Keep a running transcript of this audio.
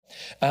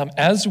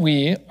As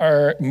we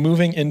are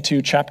moving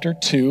into chapter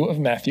 2 of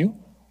Matthew,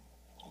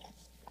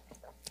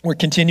 we're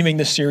continuing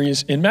this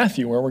series in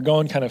Matthew where we're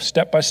going kind of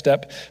step by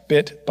step,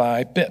 bit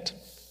by bit.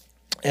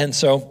 And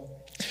so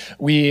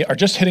we are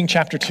just hitting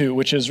chapter 2,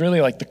 which is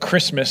really like the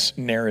Christmas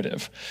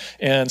narrative.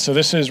 And so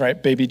this is,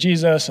 right, baby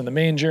Jesus and the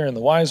manger and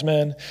the wise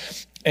men.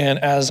 And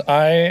as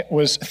I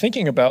was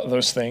thinking about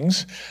those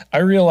things, I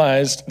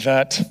realized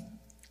that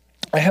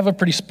I have a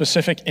pretty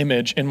specific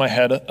image in my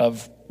head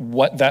of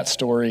what that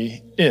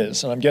story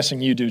is, and I'm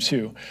guessing you do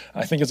too.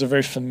 I think it's a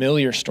very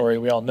familiar story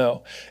we all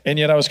know. And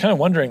yet I was kind of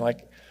wondering,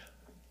 like,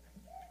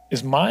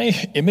 is my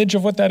image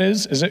of what that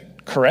is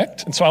it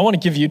correct? And so I want to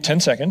give you 10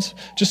 seconds.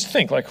 Just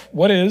think, like,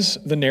 what is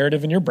the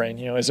narrative in your brain?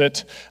 You know, is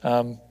it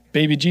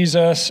baby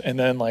Jesus, and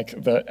then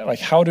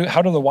how do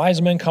the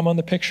wise men come on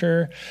the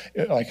picture?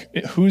 Like,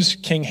 who's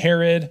King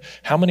Herod?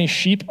 How many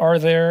sheep are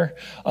there?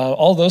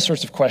 All those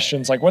sorts of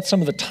questions. Like, what's some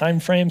of the time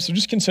frames? So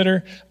just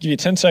consider. Give you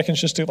 10 seconds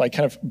just to like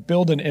kind of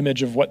build an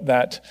image of what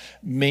that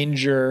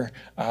manger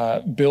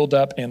build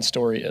up and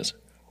story is.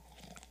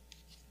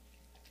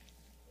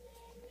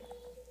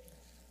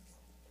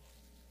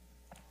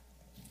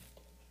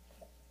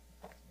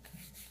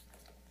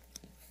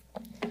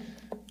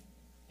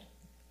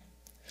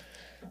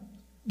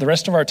 The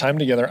rest of our time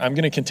together, I'm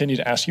going to continue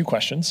to ask you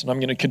questions, and I'm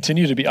going to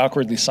continue to be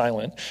awkwardly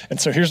silent. And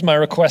so here's my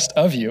request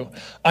of you.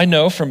 I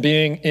know from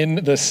being in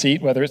the seat,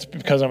 whether it's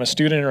because I'm a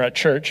student or at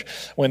church,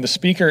 when the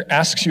speaker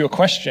asks you a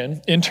question,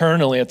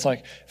 internally it's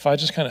like, if I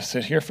just kind of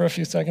sit here for a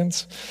few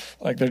seconds,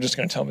 like they're just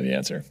going to tell me the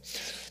answer.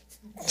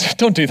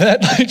 Don't do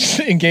that. Just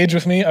engage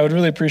with me. I would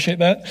really appreciate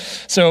that.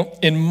 So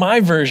in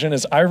my version,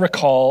 as I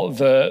recall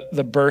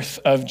the birth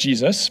of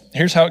Jesus,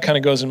 here's how it kind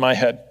of goes in my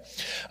head.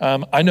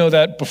 I know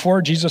that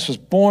before Jesus was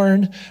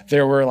born,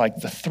 there were like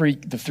the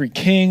three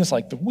kings,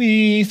 like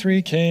we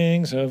three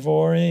kings of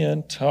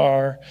Orient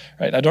are,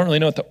 right? I don't really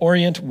know what the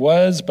Orient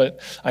was, but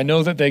I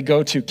know that they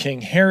go to King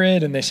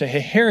Herod and they say,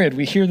 hey, Herod,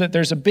 we hear that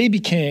there's a baby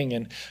king,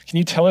 and can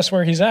you tell us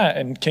where he's at?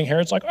 And King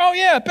Herod's like, oh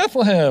yeah,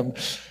 Bethlehem.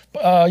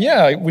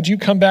 Yeah, would you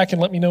come back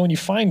and let me know when you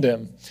find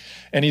him?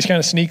 And he's kind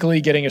of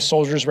sneakily getting his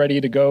soldiers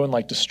ready to go and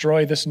like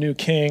destroy this new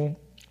king.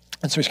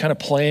 And so he's kind of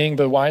playing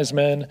the wise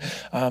men.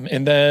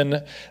 And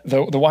then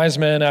the wise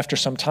men, after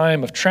some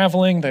time of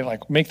traveling, they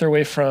like make their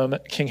way from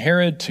King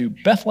Herod to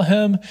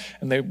Bethlehem.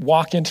 And they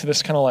walk into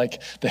this kind of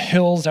like the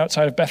hills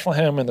outside of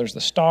Bethlehem. And there's the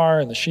star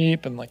and the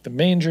sheep and like the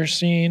manger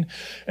scene.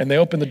 And they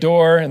open the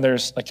door and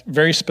there's like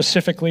very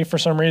specifically for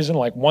some reason,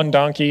 like one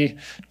donkey,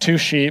 two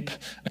sheep,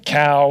 a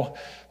cow,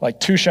 like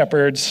two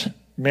shepherds,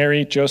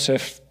 Mary,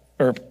 Jesus,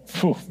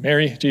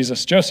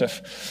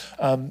 Joseph.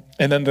 And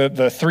then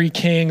the three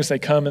kings, they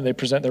come and they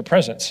present their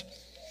presents.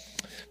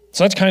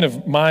 So that's kind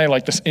of my,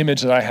 like this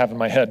image that I have in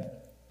my head.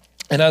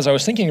 And as I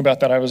was thinking about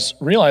that, I was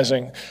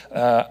realizing,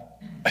 I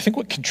think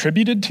what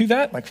contributed to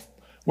that, like,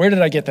 where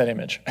did I get that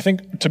image? I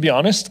think, to be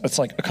honest, it's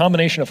like a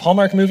combination of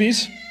Hallmark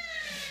movies,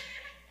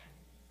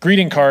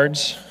 greeting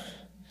cards,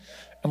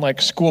 and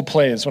like school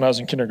plays when I was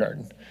in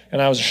kindergarten.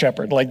 And I was a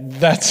shepherd. Like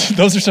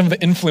those are some of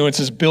the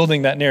influences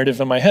building that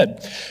narrative in my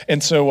head.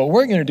 And so what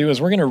we're going to do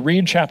is we're going to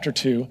read chapter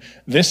 2,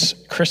 this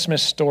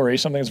Christmas story,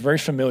 something that's very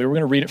familiar. We're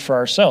going to read it for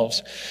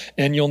ourselves.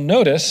 And you'll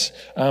notice,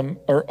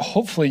 or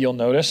hopefully you'll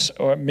notice,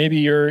 or maybe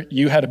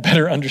you had a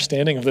better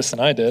understanding of this than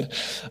I did,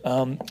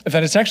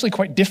 that it's actually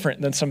quite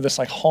different than some of this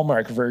like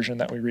Hallmark version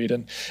that we read.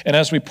 And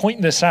as we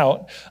point this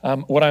out,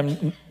 what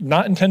I'm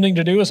not intending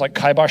to do is like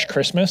kibosh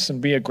Christmas and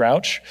be a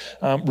grouch.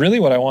 Really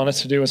what I want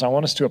us to do is I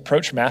want us to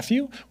approach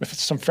Matthew with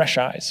some fresh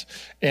eyes.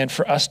 And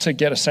for us to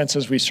get a sense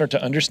as we start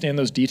to understand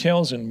those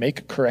details and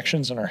make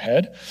corrections in our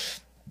head,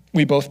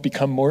 we both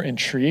become more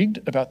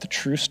intrigued about the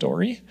true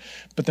story,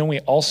 but then we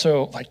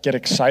also like get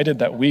excited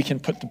that we can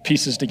put the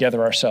pieces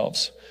together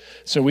ourselves.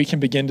 So we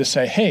can begin to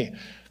say, hey,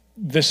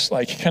 this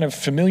like kind of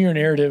familiar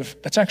narrative,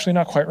 that's actually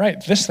not quite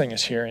right. This thing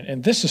is here,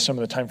 and this is some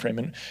of the time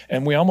frame.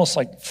 And we almost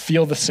like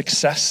feel the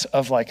success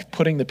of like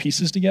putting the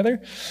pieces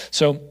together.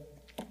 So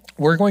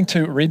we're going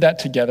to read that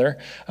together,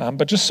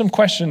 but just some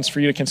questions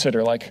for you to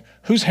consider, like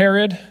who's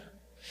Herod?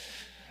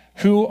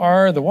 Who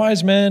are the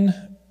wise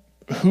men?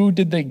 Who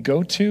did they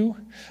go to?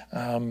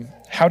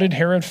 How did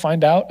Herod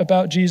find out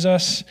about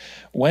Jesus?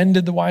 When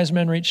did the wise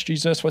men reach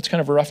Jesus? What's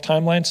kind of a rough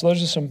timeline? So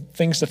those are some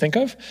things to think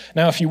of.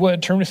 Now, if you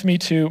would, turn with me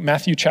to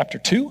Matthew chapter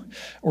 2.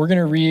 We're going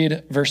to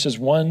read verses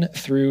 1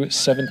 through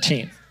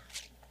 17.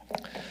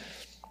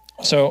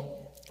 So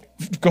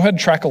go ahead and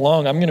track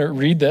along. I'm going to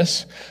read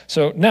this.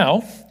 So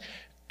now,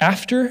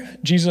 after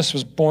Jesus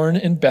was born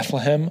in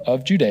Bethlehem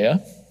of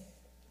Judea,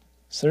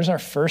 so there's our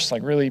first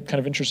like really kind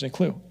of interesting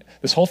clue.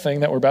 This whole thing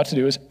that we're about to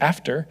do is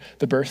after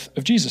the birth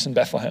of Jesus in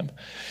Bethlehem.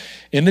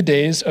 In the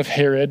days of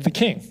Herod the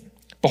king,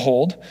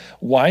 behold,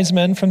 wise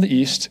men from the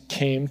east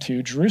came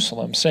to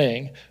Jerusalem,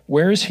 saying,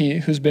 where is he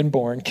who's been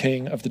born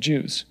king of the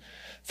Jews?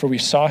 For we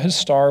saw his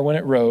star when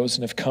it rose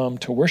and have come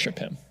to worship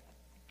him.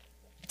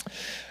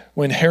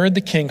 When Herod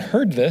the king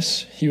heard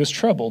this, he was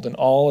troubled, and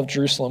all of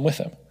Jerusalem with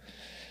him.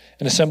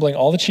 And assembling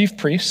all the chief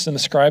priests and the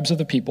scribes of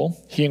the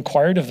people, he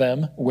inquired of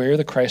them where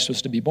the Christ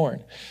was to be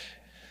born.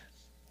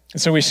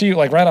 And so we see,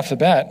 like right off the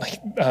bat,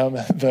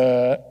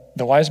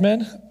 the wise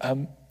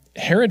men,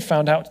 Herod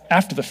found out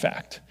after the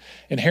fact.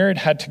 And Herod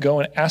had to go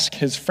and ask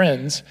his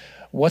friends,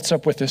 what's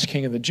up with this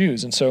king of the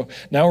Jews? And so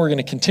now we're going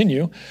to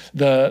continue.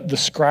 The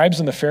scribes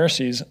and the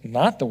Pharisees,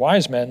 not the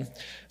wise men,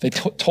 they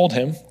told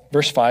him,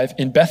 verse 5,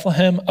 in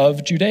Bethlehem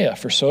of Judea,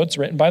 for so it's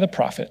written by the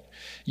prophet,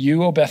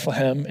 you, O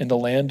Bethlehem, in the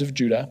land of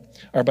Judah,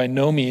 are by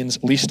no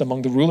means least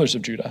among the rulers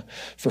of Judah,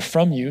 for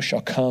from you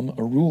shall come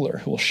a ruler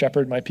who will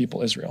shepherd my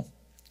people Israel.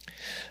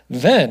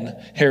 Then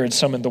Herod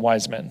summoned the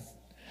wise men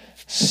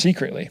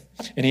secretly,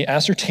 and he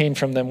ascertained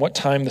from them what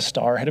time the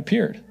star had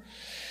appeared.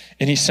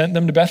 And he sent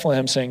them to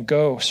Bethlehem, saying,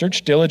 go,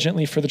 search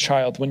diligently for the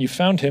child. When you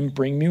found him,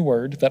 bring me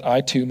word that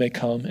I too may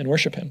come and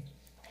worship him.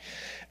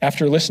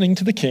 After listening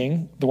to the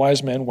king, the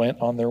wise men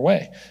went on their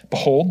way.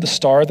 Behold, the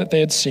star that they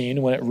had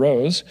seen when it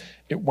rose,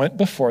 it went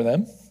before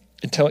them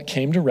until it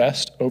came to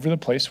rest over the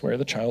place where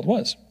the child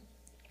was.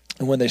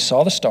 And when they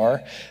saw the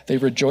star, they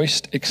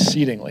rejoiced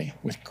exceedingly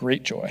with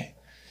great joy.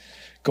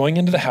 Going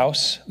into the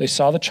house, they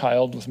saw the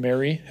child with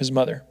Mary, his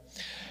mother,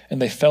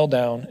 and they fell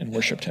down and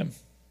worshiped him.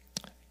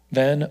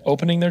 Then,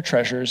 opening their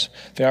treasures,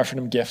 they offered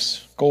him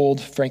gifts,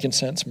 gold,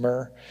 frankincense,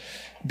 myrrh.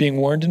 Being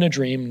warned in a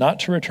dream not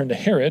to return to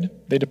Herod,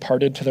 they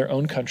departed to their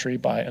own country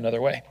by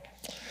another way.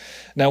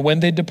 Now when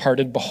they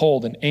departed,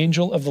 behold, an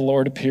angel of the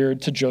Lord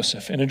appeared to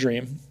Joseph in a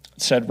dream,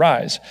 said,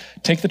 rise,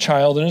 take the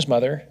child and his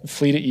mother, and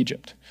flee to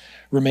Egypt.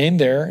 Remain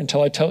there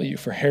until I tell you,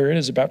 for Herod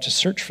is about to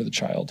search for the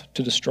child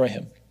to destroy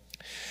him.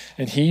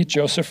 And he,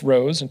 Joseph,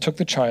 rose and took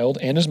the child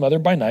and his mother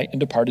by night and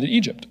departed to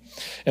Egypt.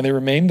 And they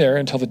remained there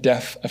until the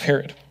death of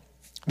Herod.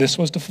 This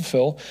was to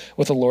fulfill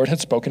what the Lord had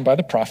spoken by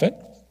the prophet,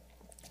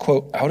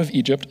 quote, out of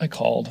Egypt I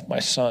called my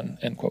son,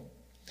 end quote.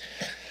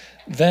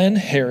 Then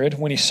Herod,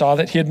 when he saw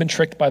that he had been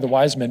tricked by the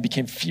wise men,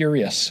 became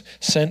furious,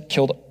 sent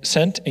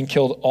and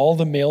killed all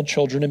the male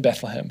children in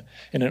Bethlehem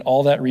and in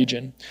all that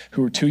region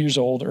who were 2 years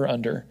old or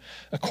under,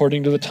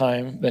 according to the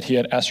time that he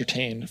had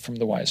ascertained from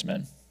the wise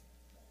men.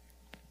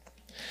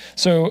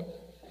 So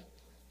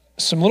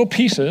some little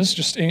pieces,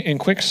 just in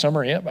quick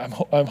summary.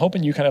 I'm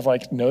hoping you kind of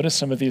like notice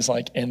some of these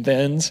like and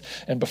thens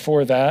and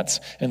before that,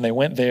 and they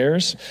went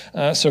theirs.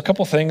 So a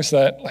couple things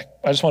that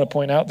I just want to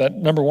point out that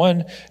number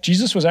one,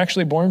 Jesus was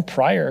actually born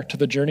prior to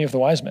the journey of the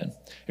wise men.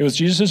 It was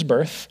Jesus'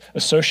 birth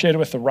associated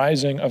with the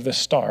rising of this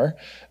star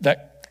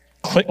that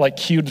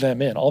cued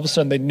them in. All of a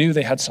sudden they knew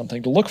they had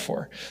something to look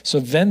for. So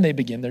then they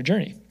begin their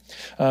journey.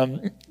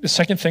 The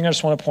second thing I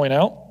just want to point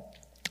out,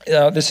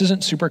 this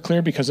isn't super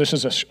clear because this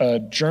is a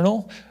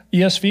journal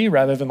ESV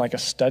rather than like a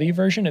study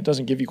version. It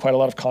doesn't give you quite a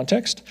lot of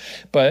context.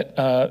 But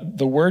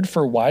the word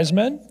for wise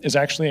men is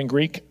actually in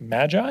Greek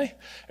magi.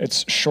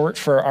 It's short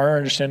for our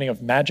understanding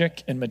of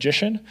magic and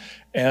magician.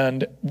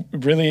 And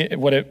really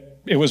what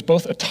it was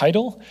both a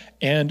title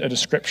and a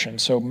description.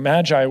 So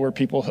magi were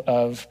people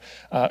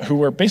who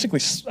were basically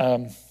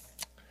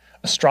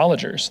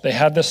astrologers. They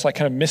had this like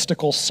kind of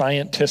mystical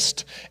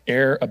scientist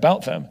air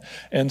about them.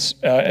 And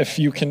if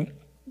you can,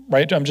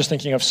 right, I'm just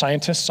thinking of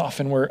scientists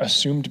often were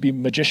assumed to be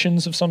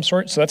magicians of some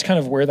sort. So that's kind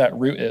of where that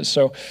root is.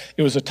 So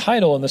it was a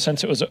title in the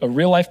sense it was a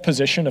real life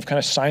position of kind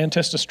of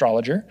scientist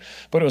astrologer,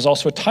 but it was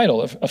also a title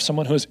of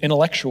someone who was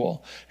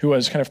intellectual, who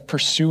was kind of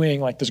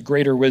pursuing like this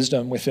greater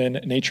wisdom within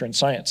nature and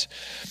science.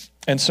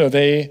 And so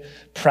they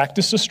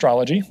practiced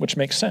astrology, which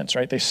makes sense,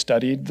 right? They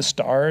studied the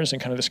stars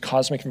and kind of this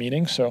cosmic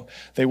meaning. So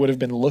they would have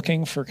been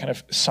looking for kind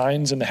of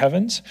signs in the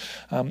heavens.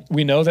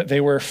 We know that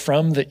they were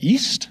from the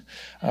East.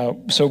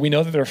 So we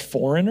know that they're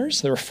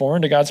foreigners. They were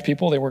foreign to God's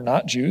people. They were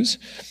not Jews.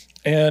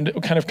 And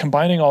kind of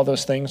combining all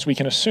those things, we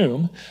can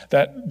assume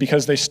that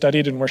because they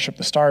studied and worshiped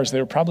the stars, they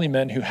were probably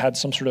men who had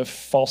some sort of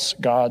false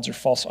gods or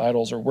false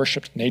idols or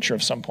worshiped nature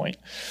of some point.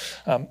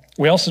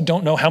 We also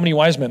don't know how many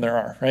wise men there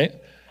are, right?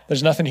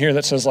 There's nothing here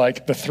that says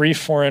like the 3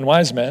 foreign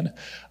wise men.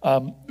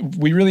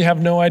 We really have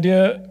no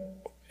idea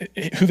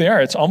who they are.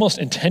 It's almost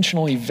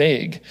intentionally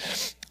vague.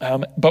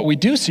 But we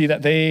do see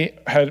that they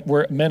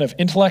were men of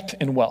intellect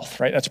and wealth,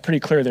 right? That's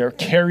pretty clear. They're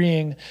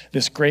carrying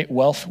this great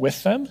wealth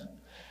with them.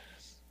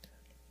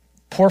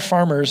 Poor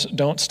farmers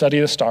don't study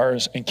the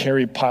stars and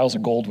carry piles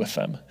of gold with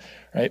them,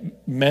 right?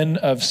 Men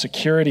of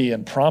security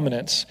and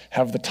prominence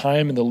have the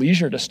time and the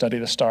leisure to study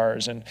the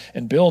stars and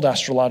build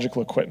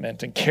astrological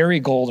equipment and carry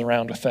gold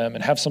around with them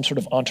and have some sort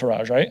of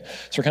entourage, right?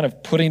 So we're kind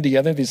of putting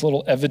together these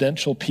little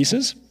evidential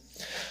pieces.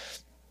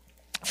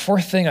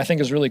 Fourth thing I think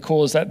is really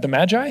cool is that the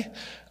Magi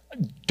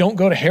don't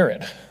go to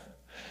Herod.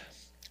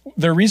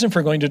 Their reason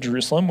for going to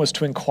Jerusalem was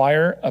to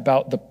inquire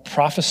about the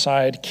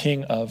prophesied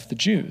king of the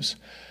Jews.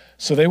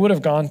 So they would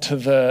have gone to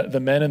the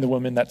men and the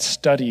women that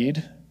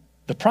studied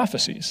the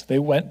prophecies. They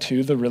went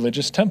to the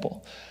religious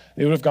temple.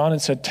 They would have gone and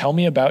said, tell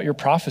me about your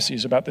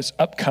prophecies about this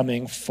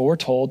upcoming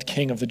foretold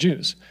king of the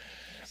Jews.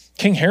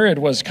 King Herod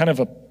was kind of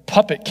a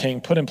puppet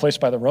king put in place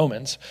by the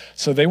Romans.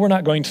 So they were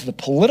not going to the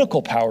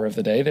political power of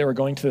the day. They were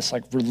going to this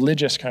like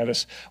religious kind of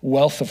this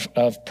wealth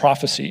of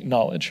prophecy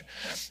knowledge.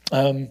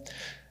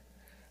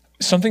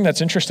 something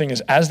that's interesting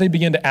is as they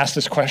begin to ask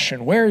this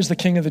question, where is the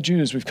King of the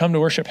Jews? We've come to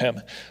worship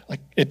him. Like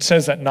it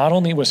says that not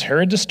only was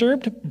Herod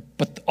disturbed,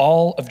 but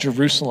all of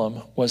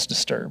Jerusalem was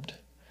disturbed.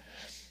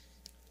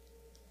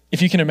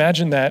 If you can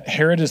imagine that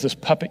Herod is this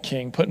puppet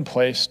king put in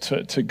place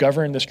to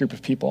govern this group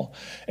of people,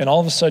 and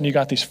all of a sudden you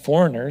got these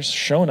foreigners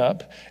shown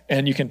up,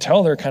 and you can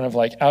tell they're kind of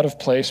like out of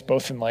place,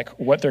 both in like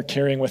what they're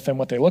carrying with them,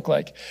 what they look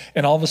like,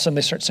 and all of a sudden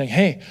they start saying,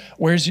 hey,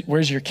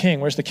 where's your king?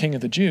 Where's the King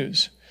of the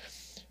Jews?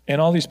 And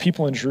all these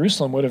people in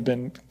Jerusalem would have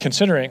been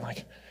considering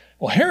like,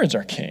 well, Herod's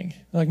our king.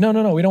 They're like,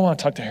 no, we don't want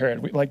to talk to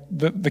Herod. Like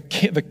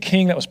the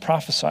king that was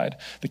prophesied,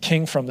 the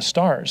king from the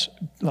stars,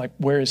 like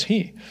where is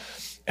he?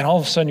 And all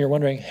of a sudden you're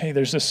wondering, hey,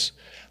 there's this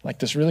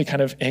really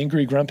kind of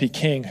angry, grumpy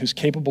king who's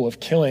capable of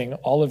killing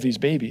all of these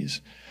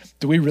babies.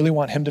 Do we really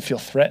want him to feel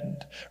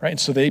threatened, right? And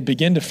so they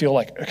begin to feel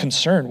like a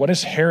concern. What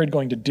is Herod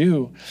going to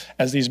do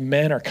as these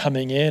men are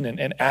coming in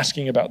and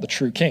asking about the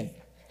true king?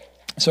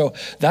 So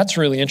that's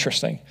really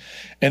interesting.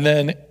 And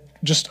then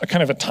just a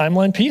kind of a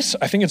timeline piece,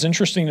 I think it's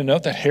interesting to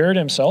note that Herod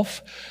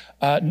himself,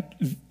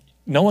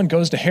 no one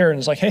goes to Herod and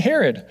is like, hey,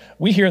 Herod,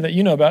 we hear that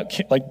you know about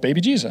like baby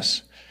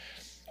Jesus.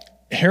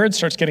 Herod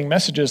starts getting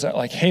messages that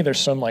like, hey, there's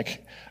some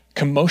like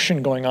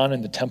commotion going on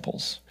in the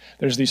temples.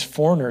 There's these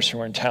foreigners who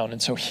are in town.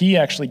 And so he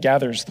actually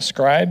gathers the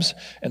scribes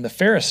and the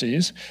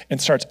Pharisees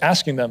and starts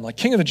asking them, like,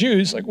 King of the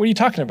Jews, like, what are you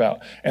talking about?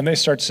 And they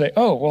start to say,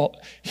 oh, well,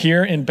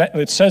 here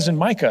it says in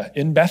Micah,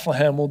 in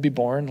Bethlehem will be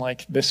born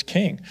like this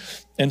king.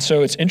 And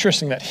so it's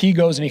interesting that he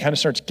goes and he kind of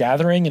starts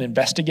gathering and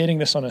investigating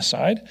this on his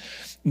side.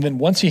 And then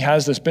once he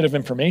has this bit of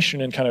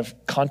information and kind of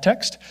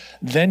context,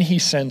 then he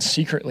sends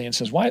secretly and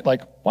says, why,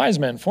 like wise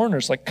men,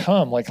 foreigners, like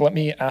come, like let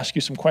me ask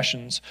you some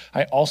questions.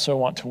 I also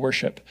want to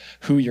worship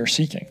who you're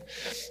seeking.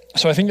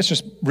 So I think it's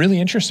just really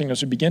interesting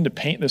as we begin to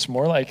paint this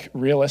more like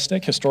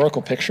realistic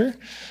historical picture.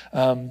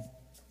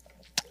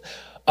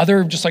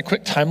 Other just like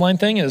quick timeline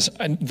thing is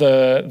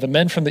the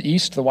men from the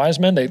east, the wise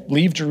men, they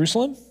leave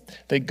Jerusalem,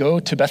 they go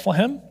to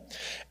Bethlehem,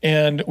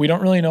 and we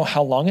don't really know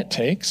how long it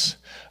takes,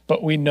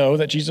 but we know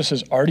that Jesus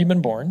has already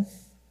been born,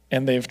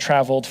 and they've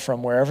traveled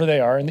from wherever they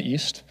are in the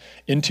east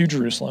into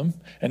Jerusalem,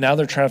 and now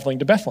they're traveling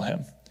to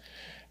Bethlehem.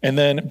 And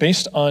then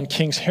based on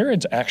King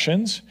Herod's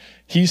actions,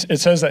 it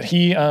says that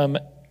he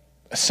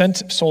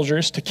sent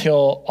soldiers to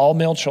kill all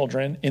male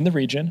children in the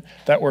region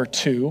that were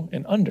 2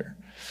 and under.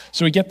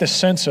 So we get this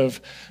sense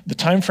of the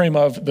time frame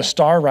of the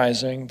star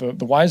rising,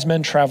 the wise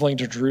men traveling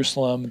to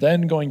Jerusalem,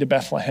 then going to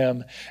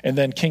Bethlehem, and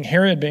then King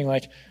Herod being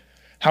like,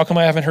 how come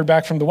I haven't heard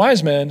back from the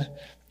wise men?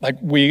 Like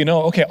we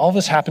know, okay, all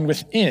this happened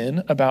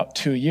within about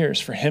 2 years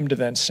for him to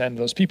then send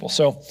those people.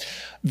 So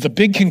the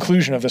big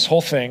conclusion of this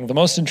whole thing, the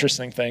most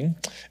interesting thing,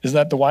 is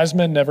that the wise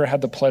men never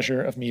had the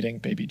pleasure of meeting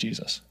baby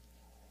Jesus.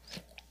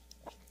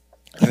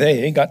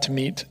 They got to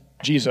meet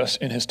Jesus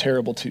in his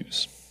terrible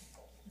twos.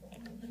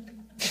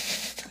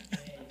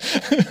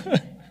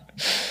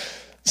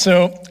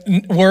 So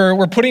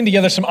we're putting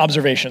together some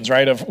observations,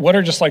 right, of what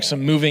are just like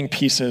some moving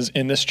pieces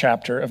in this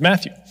chapter of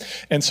Matthew.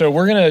 And so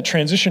we're going to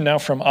transition now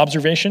from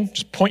observation,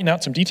 just pointing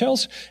out some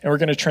details, and we're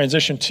going to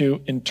transition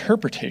to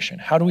interpretation.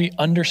 How do we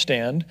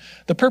understand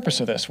the purpose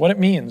of this, what it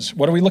means,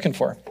 what are we looking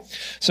for?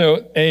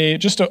 So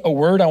just a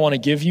word I want to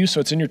give you,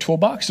 so it's in your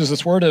toolbox, is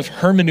this word of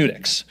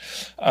hermeneutics.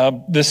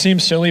 This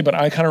seems silly, but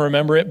I kind of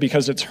remember it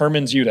because it's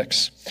Herman's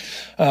Eutics.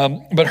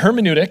 But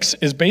hermeneutics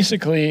is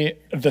basically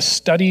the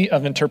study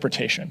of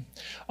interpretation.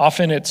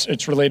 Often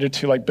it's related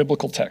to like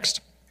biblical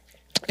text.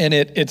 And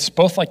it's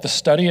both like the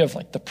study of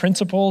like the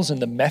principles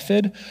and the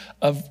method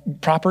of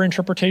proper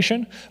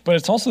interpretation, but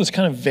it's also this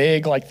kind of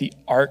vague, like the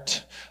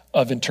art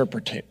of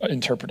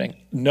interpreting,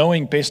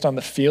 knowing based on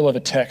the feel of a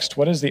text,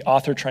 what is the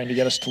author trying to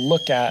get us to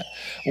look at?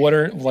 What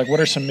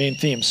are some main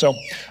themes? So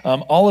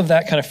all of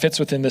that kind of fits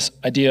within this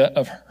idea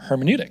of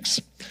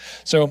hermeneutics.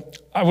 So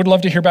I would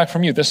love to hear back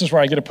from you. This is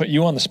where I get to put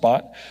you on the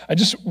spot. I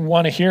just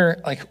want to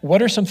hear, like,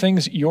 what are some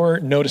things you're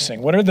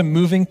noticing? What are the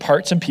moving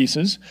parts and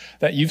pieces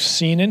that you've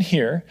seen in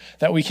here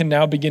that we can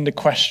now begin to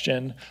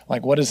question,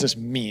 like, what does this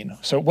mean?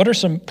 So what are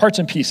some parts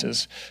and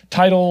pieces?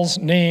 Titles,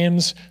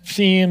 names,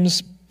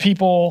 themes,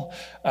 people,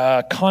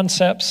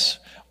 concepts.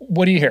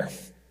 What do you hear?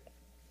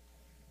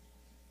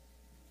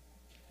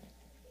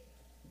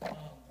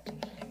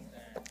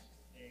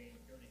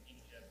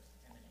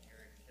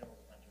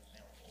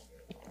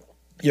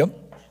 Yep.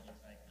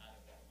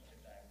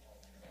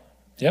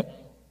 Yep.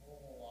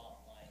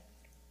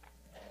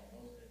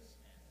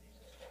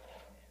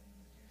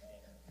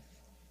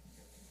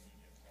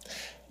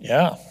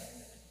 Yeah.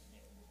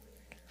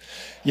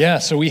 Yeah,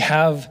 so we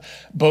have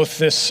both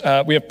this,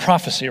 we have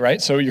prophecy,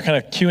 right? So you're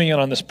kind of cueing in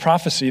on this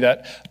prophecy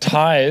that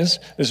ties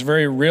this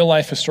very real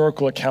life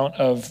historical account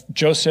of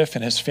Joseph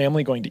and his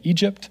family going to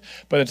Egypt,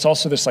 but it's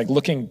also this like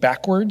looking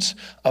backwards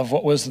of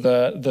what was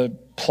the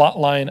plot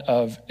line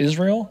of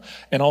Israel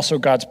and also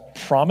God's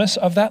promise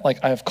of that,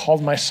 like I have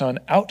called my son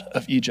out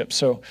of Egypt.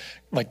 So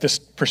like this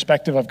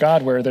perspective of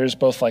God where there's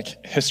both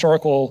like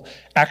historical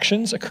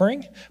actions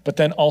occurring, but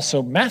then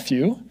also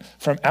Matthew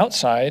from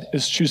outside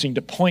is choosing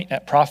to point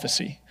at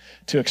prophecy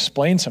to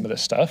explain some of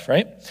this stuff,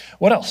 right?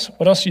 What else?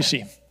 What else do you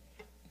see?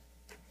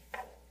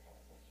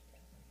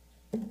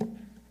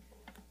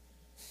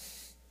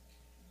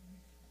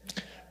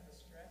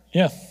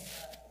 Yeah.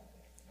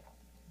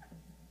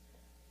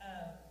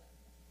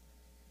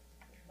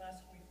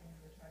 Last week when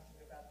we were talking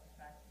about the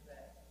fact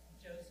that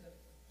Joseph,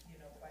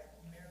 by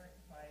continuing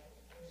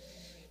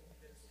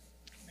his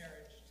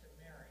marriage to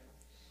Mary,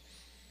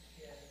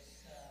 his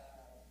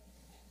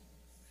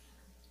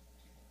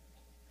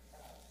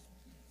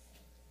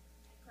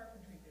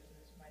carpentry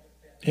business might have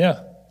been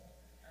Yeah.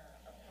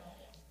 a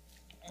problem.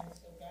 And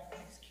so God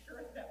takes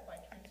care of that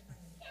by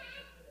transferring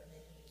Joseph and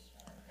making him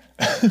star.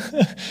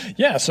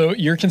 Yeah, so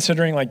you're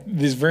considering like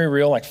these very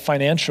real like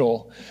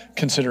financial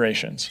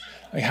considerations.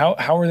 Like how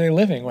are they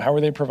living? How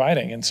are they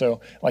providing? And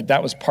so like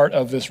that was part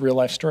of this real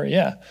life story.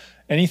 Yeah.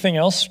 Anything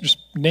else? Just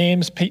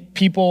names,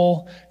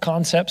 people,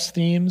 concepts,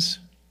 themes?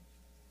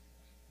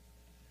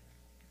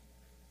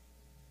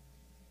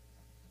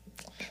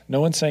 No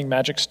one's saying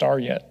magic star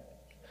yet.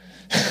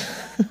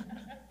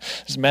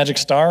 Is magic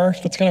star?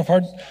 That's kind of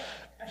hard.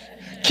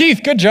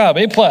 Keith, good job.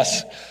 A+.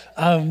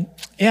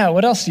 Yeah,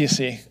 what else do you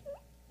see?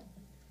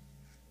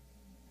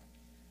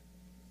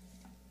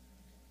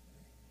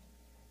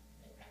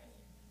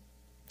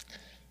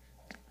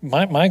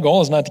 My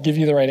goal is not to give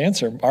you the right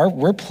answer.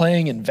 We're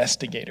playing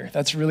investigator.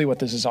 That's really what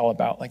this is all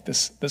about. Like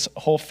this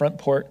whole front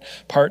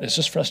part is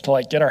just for us to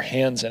like get our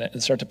hands in it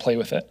and start to play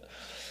with it.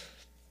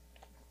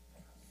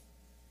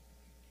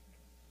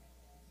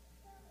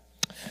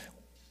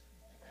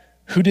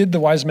 Who did the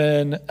wise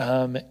men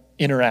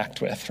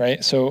interact with,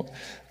 right? So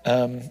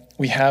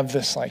we have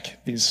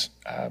these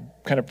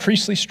kind of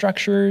priestly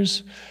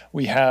structures.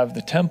 We have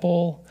the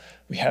temple.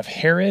 We have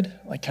Herod,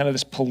 like kind of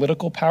this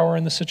political power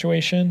in the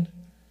situation.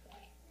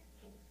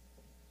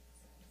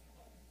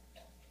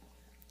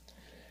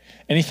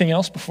 Anything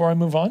else before I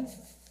move on?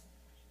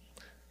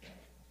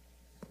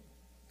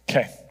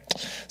 Okay,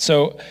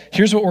 so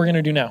here's what we're going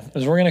to do now,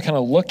 is we're going to kind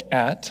of look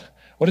at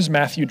what is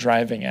Matthew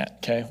driving at,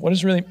 okay? What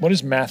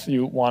does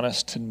Matthew want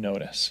us to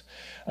notice?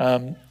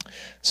 But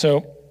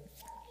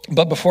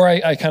before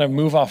I kind of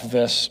move off of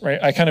this, right,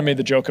 I kind of made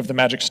the joke of the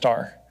magic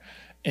star.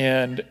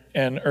 And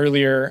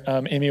earlier,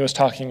 Amy was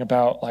talking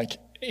about like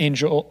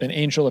an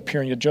angel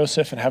appearing to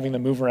Joseph and having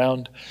them move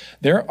around.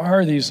 There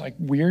are these like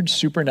weird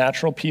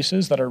supernatural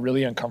pieces that are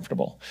really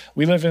uncomfortable.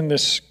 We live in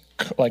this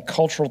like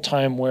cultural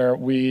time where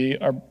we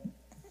are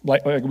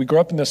like we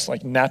grow up in this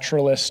like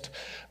naturalist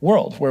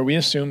world where we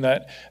assume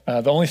that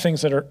the only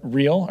things that are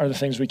real are the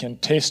things we can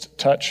taste,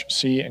 touch,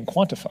 see, and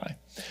quantify.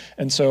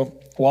 And so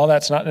while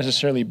that's not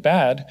necessarily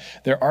bad,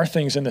 there are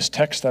things in this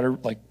text that are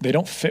like they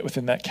don't fit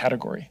within that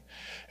category.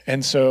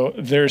 And so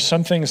there's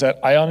some things that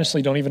I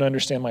honestly don't even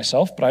understand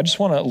myself, but I just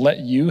want to let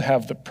you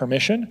have the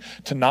permission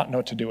to not know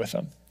what to do with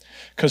them.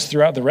 Because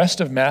throughout the rest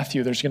of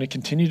Matthew, there's going to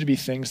continue to be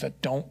things that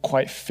don't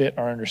quite fit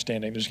our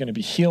understanding. There's going to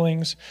be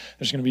healings.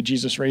 There's going to be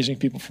Jesus raising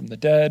people from the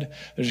dead.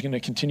 There's going to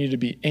continue to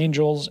be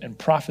angels and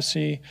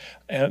prophecy.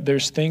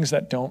 There's things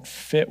that don't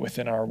fit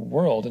within our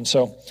world. And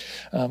so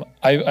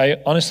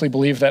I honestly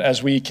believe that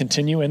as we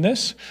continue in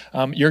this,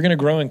 you're going to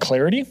grow in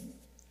clarity.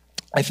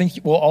 I think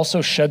we'll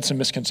also shed some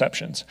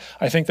misconceptions.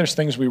 I think there's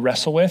things we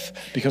wrestle with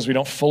because we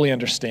don't fully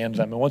understand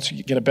them. And once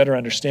you get a better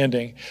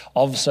understanding,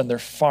 all of a sudden they're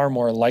far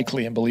more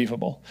likely and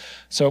believable.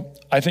 So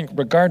I think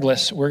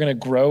regardless, we're going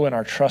to grow in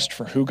our trust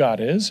for who God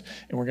is,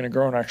 and we're going to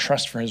grow in our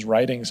trust for his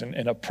writings and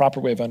a proper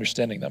way of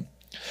understanding them.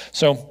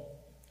 So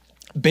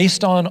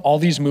based on all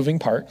these moving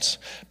parts,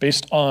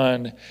 based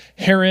on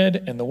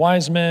Herod and the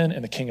wise men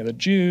and the king of the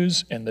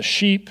Jews and the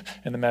sheep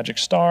and the magic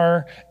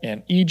star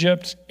and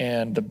Egypt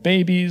and the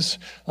babies,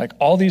 like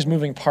all these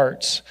moving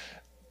parts,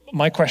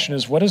 my question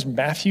is, what does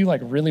Matthew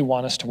like really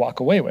want us to walk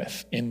away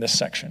with in this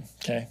section?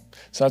 Okay,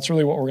 so that's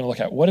really what we're going to look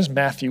at. What does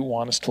Matthew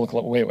want us to look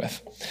away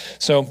with?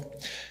 So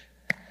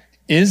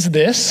is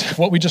this,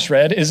 what we just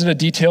read, is it a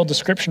detailed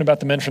description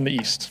about the men from the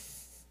east?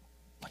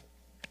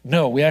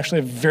 No, we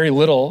actually have very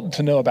little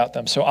to know about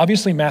them. So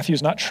obviously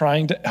Matthew's not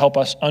trying to help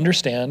us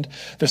understand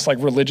this like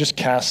religious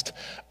caste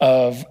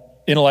of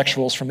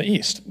intellectuals from the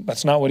East.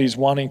 That's not what he's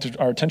wanting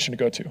our attention to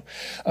go to.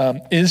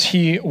 Is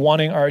he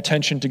wanting our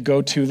attention to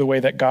go to the way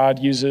that God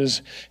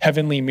uses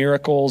heavenly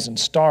miracles and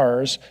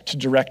stars to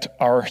direct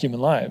our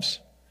human lives?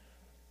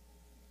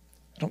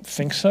 I don't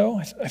think so.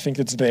 I think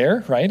it's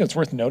there, right? It's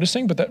worth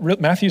noticing, but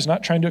Matthew's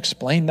not trying to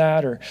explain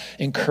that or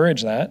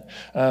encourage that.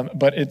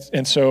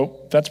 And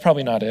so that's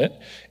probably not it.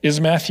 Is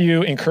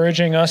Matthew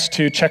encouraging us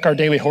to check our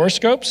daily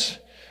horoscopes?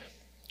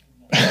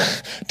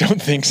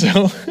 Don't think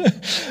so.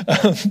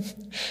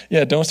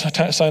 Don't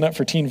sign up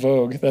for Teen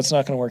Vogue. That's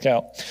not going to work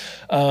out.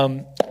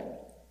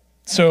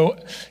 So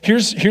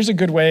here's a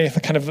good way,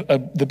 kind of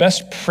the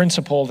best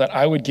principle that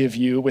I would give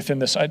you within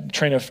this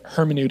train of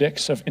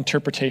hermeneutics, of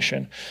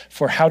interpretation,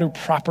 for how to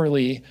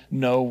properly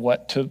know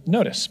what to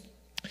notice.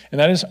 And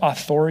that is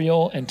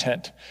authorial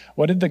intent.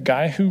 What did the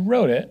guy who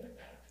wrote it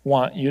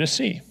want you to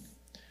see?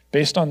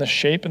 Based on the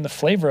shape and the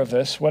flavor of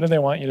this, what do they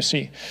want you to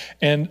see?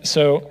 And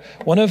so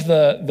one of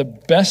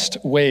the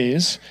best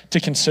ways to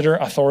consider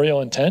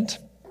authorial intent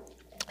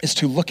is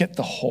to look at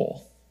the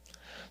whole.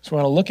 So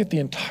we want to look at the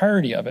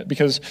entirety of it,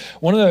 because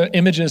one of the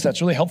images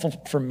that's really helpful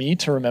for me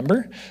to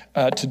remember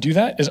to do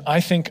that is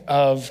I think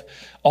of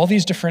all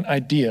these different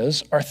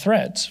ideas are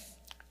threads,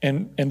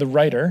 and the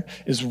writer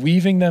is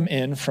weaving them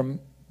in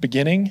from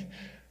beginning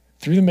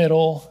through the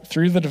middle,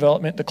 through the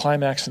development, the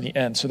climax, and the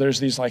end. So there's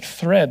these like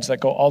threads that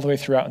go all the way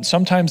throughout. And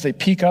sometimes they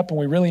peak up and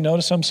we really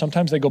notice them.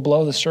 Sometimes they go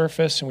below the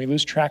surface and we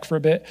lose track for a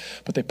bit,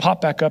 but they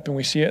pop back up and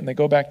we see it and they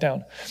go back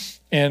down.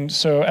 And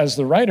so as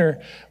the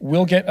writer,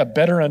 we'll get a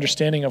better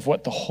understanding of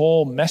what the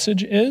whole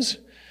message is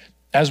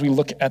as we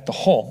look at the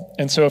whole.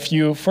 And so if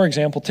you, for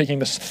example, taking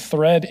this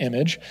thread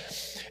image,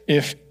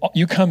 if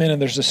you come in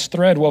and there's this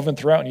thread woven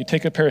throughout and you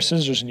take a pair of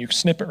scissors and you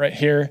snip it right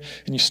here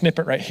and you snip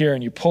it right here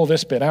and you pull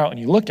this bit out and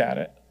you look at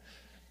it,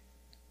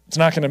 it's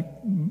not going to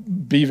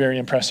be very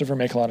impressive or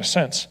make a lot of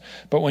sense.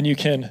 But when you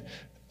can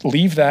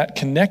leave that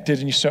connected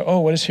and you say, oh,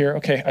 what is here?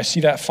 Okay, I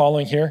see that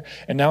following here,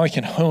 and now I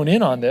can hone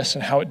in on this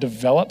and how it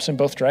develops in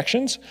both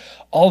directions.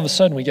 All of a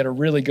sudden, we get a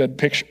really good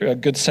picture, a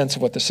good sense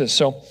of what this is.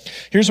 So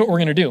here's what we're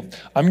going to do.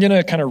 I'm going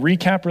to kind of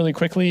recap really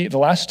quickly the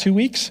last 2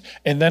 weeks,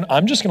 and then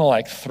I'm just going to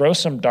like throw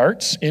some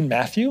darts in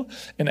Matthew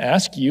and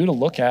ask you to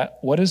look at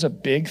what is a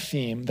big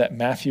theme that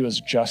Matthew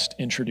has just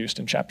introduced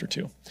in chapter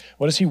 2.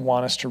 What does he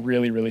want us to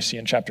really, really see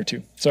in chapter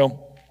 2?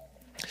 So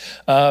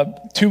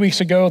 2 weeks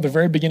ago, the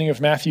very beginning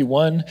of Matthew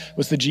 1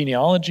 was the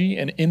genealogy,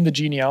 and in the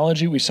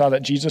genealogy, we saw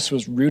that Jesus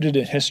was rooted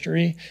in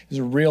history. He's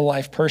a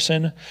real-life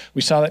person.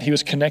 We saw that he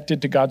was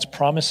connected to God's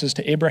promises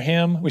to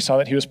Abraham. We saw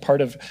that he was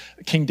part of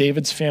King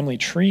David's family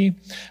tree,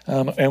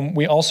 and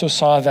we also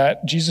saw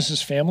that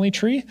Jesus' family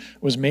tree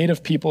was made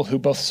of people who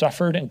both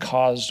suffered and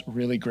caused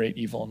really great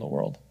evil in the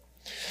world.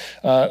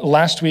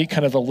 Last week,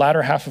 kind of the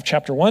latter half of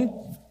chapter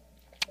 1,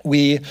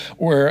 we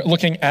were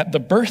looking at the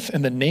birth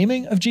and the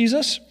naming of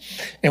Jesus,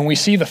 and we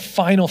see the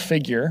final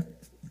figure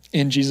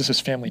in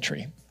Jesus' family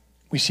tree.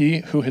 We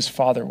see who his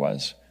father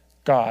was,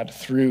 God,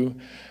 through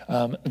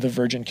the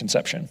virgin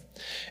conception.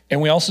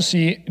 And we also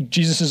see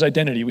Jesus'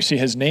 identity. We see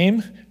his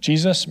name,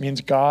 Jesus,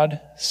 means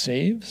God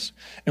saves.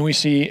 And we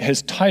see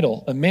his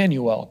title,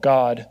 Emmanuel,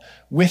 God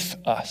with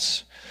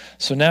us.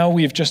 So now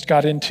we've just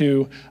got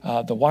into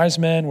the wise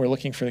men. We're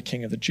looking for the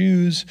king of the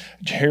Jews.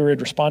 Herod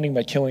responding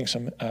by killing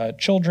some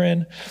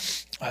children.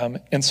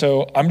 And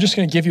so I'm just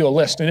going to give you a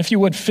list. And if you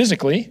would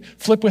physically,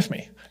 flip with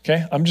me.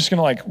 Okay, I'm just going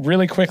to like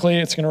really quickly,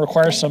 it's going to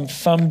require some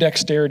thumb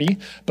dexterity,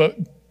 but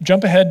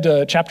jump ahead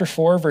to chapter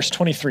 4, verse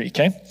 23,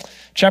 okay?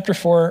 Chapter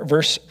 4,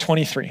 verse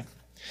 23.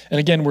 And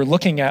again, we're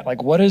looking at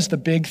like what is the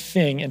big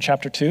thing in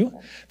chapter 2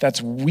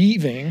 that's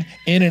weaving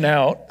in and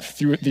out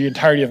through the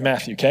entirety of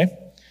Matthew, okay?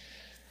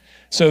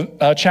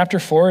 So chapter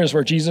 4 is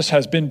where Jesus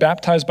has been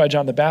baptized by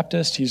John the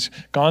Baptist. He's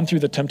gone through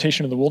the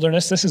temptation of the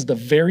wilderness. This is the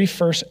very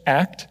first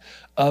act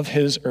of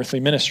his earthly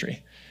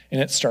ministry.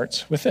 And it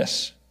starts with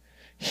this.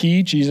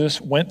 He,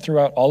 Jesus, went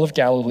throughout all of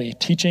Galilee,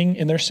 teaching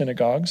in their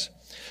synagogues,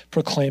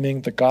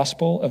 proclaiming the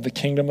gospel of the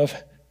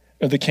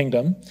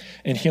kingdom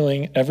and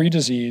healing every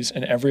disease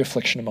and every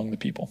affliction among the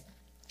people.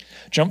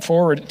 Jump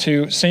forward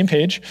to same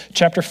page,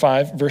 chapter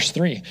 5, verse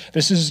 3.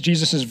 This is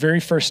Jesus' very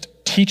first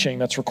teaching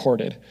that's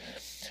recorded.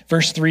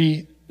 Verse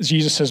 3,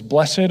 Jesus says,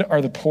 "Blessed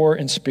are the poor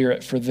in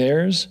spirit, for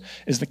theirs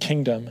is the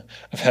kingdom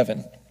of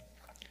heaven."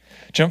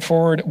 Jump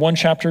forward one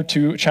chapter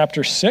to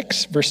chapter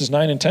 6, verses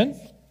 9 and 10.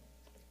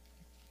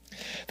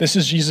 This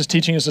is Jesus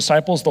teaching his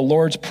disciples the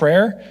Lord's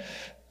Prayer.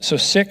 So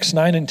 6,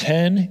 9, and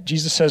 10,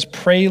 Jesus says,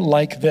 "Pray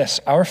like this,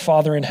 Our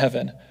Father in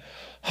heaven,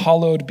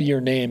 hallowed be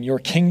your name. Your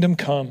kingdom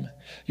come,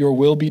 your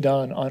will be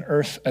done on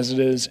earth as it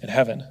is in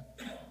heaven."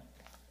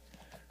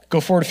 Go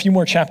forward a few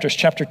more chapters,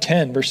 chapter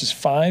 10, verses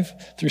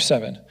 5 through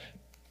 7.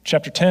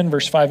 Chapter 10,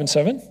 verse 5 and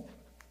 7.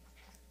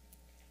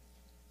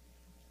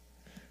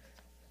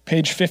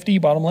 Page 50,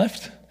 bottom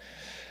left.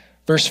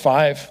 Verse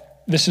 5,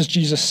 this is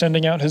Jesus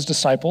sending out his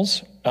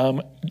disciples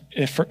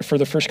for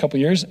the first couple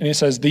years. And he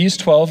says, "These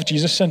 12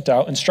 Jesus sent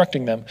out,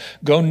 instructing them,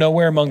 go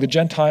nowhere among the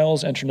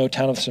Gentiles, enter no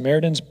town of the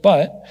Samaritans,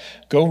 but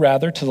go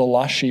rather to the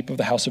lost sheep of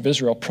the house of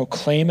Israel.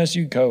 Proclaim as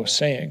you go,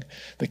 saying,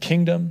 the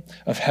kingdom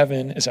of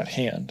heaven is at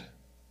hand."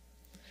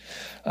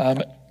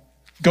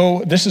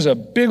 This is a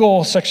big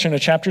old section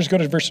of chapters. Go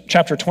to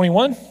chapter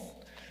 21,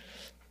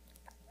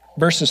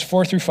 verses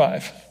 4 through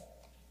 5.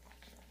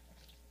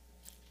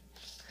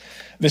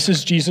 This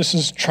is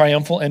Jesus'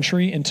 triumphal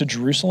entry into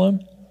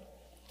Jerusalem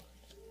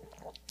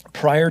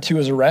prior to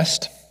his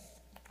arrest.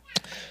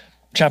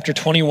 Chapter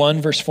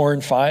 21, verse 4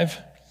 and 5.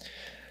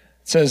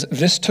 It says,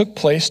 "This took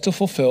place to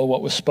fulfill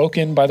what was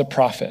spoken by the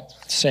prophet,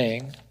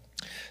 saying,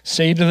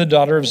 say to the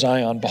daughter of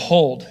Zion,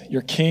 behold,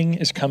 your king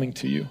is coming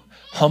to you,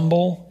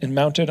 humble and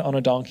mounted on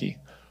a donkey,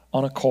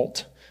 on a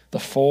colt, the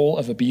foal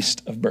of a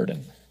beast of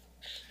burden."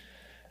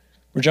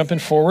 We're jumping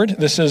forward.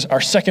 This is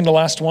our second to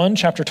last one,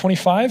 chapter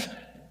 25,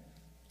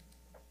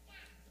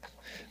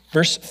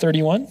 verse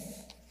 31.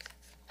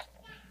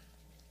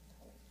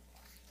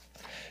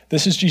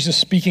 This is Jesus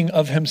speaking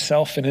of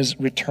himself and his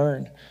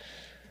return.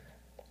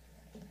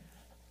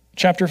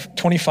 Chapter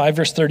 25,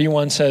 verse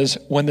 31 says,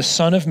 "When the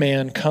Son of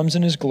Man comes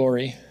in his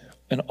glory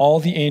and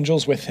all the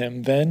angels with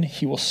him. Then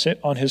he will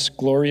sit on his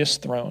glorious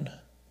throne.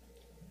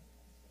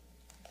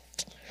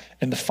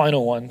 And the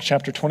final one,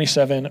 chapter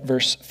 27,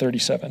 verse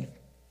 37.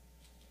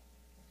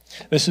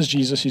 This is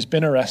Jesus. He's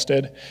been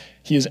arrested.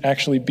 He is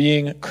actually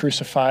being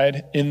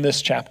crucified in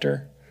this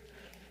chapter.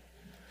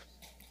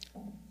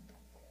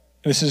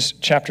 This is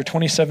chapter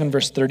 27,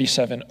 verse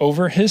 37.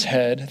 Over his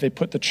head, they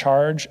put the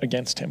charge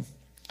against him,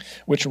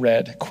 which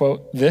read,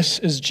 quote, "This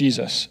is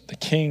Jesus, the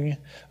King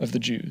of the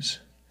Jews,"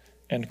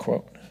 end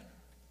quote.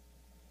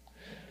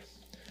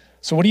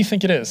 So what do you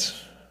think it is?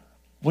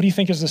 What do you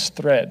think is this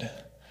thread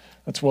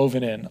that's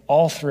woven in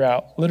all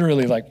throughout,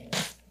 literally like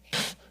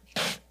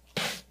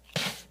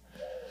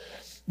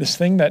this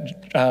thing that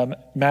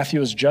Matthew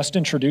has just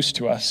introduced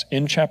to us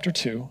in chapter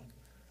 2?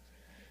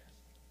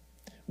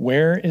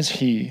 Where is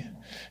he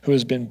who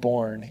has been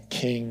born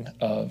King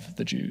of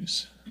the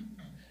Jews?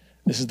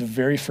 This is the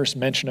very first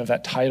mention of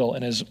that title,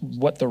 and is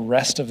what the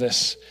rest of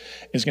this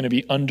is going to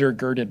be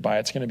undergirded by.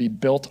 It's going to be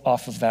built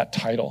off of that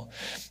title.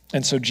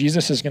 And so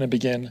Jesus is going to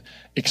begin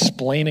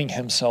explaining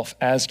himself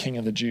as King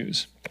of the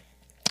Jews.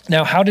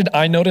 Now, how did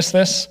I notice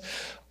this?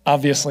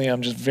 Obviously,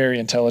 I'm just very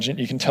intelligent.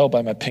 You can tell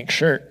by my pink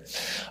shirt.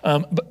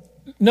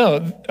 But no,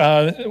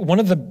 one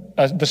of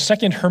the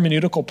second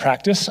hermeneutical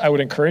practice I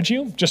would encourage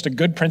you, just a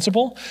good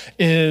principle,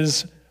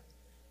 is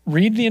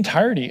read the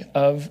entirety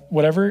of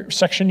whatever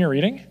section you're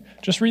reading.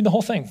 Just read the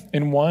whole thing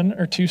in 1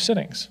 or 2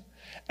 sittings.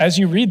 As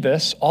you read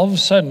this, all of a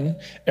sudden,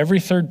 every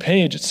third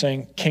page, it's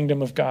saying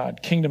kingdom of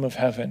God, kingdom of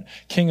heaven,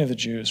 King of the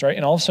Jews, right?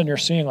 And all of a sudden you're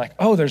seeing like,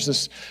 oh, there's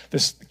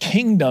this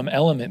kingdom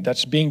element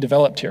that's being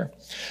developed here.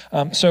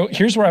 So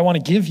here's where I want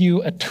to give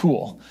you a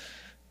tool.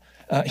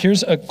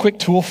 Here's a quick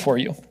tool for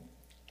you.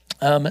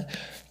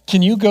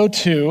 Can you go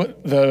to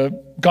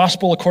the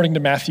Gospel according to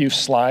Matthew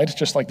slide,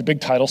 just like the big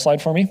title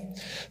slide for me?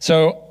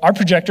 So our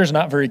projector is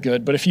not very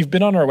good, but if you've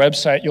been on our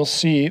website, you'll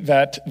see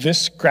that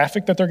this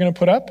graphic that they're going to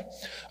put up,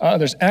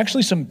 there's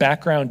actually some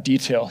background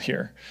detail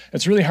here.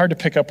 It's really hard to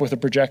pick up with a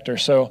projector.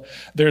 So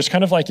there's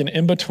kind of like an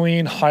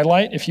in-between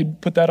highlight. If you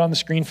put that on the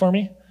screen for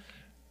me.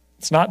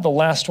 It's not the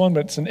last one,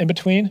 but it's an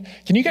in-between.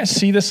 Can you guys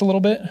see this a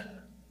little bit?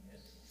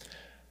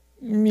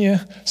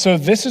 Yeah. So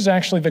this is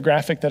actually the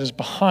graphic that is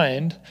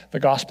behind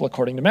the Gospel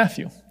according to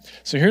Matthew.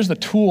 So here's the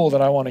tool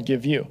that I want to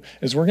give you,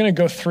 is we're going to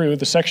go through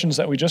the sections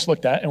that we just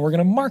looked at, and we're going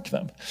to mark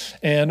them.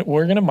 And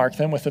we're going to mark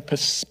them with a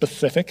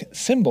specific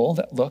symbol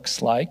that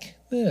looks like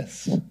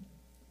this.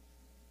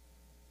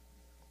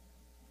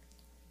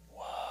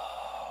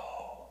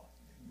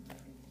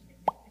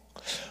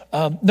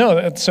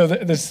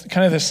 There's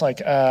kind of this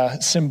like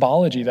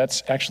symbology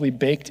that's actually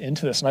baked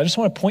into this. And I just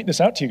want to point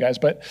this out to you guys.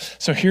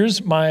 So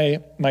here's my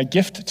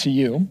gift to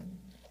you,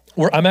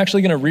 where I'm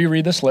actually going to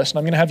reread this list, and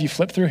I'm going to have you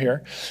flip through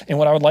here. And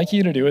what I would like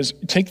you to do is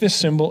take this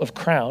symbol of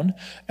crown,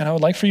 and I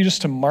would like for you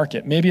just to mark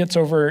it. Maybe it's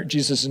over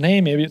Jesus'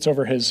 name. Maybe it's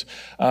over his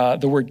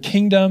the word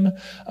kingdom.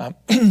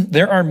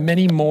 There are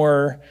many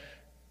more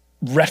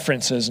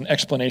references and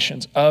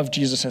explanations of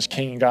Jesus as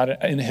King and God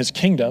in his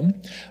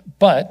kingdom,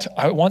 but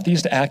I want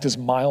these to act as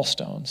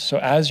milestones. So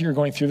as you're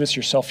going through this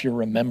yourself, you're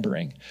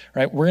remembering,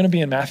 right? We're going to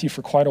be in Matthew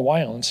for quite a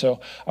while, and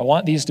so I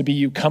want these to be,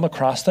 you come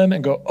across them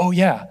and go, oh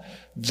yeah,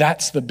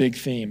 that's the big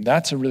theme.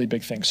 That's a really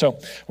big thing. So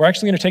we're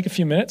actually going to take a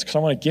few minutes because I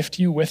want to gift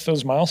you with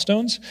those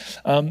milestones.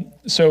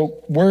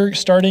 So we're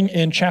starting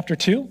in chapter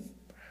 2,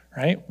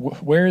 right?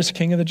 Where is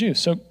King of the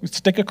Jews? So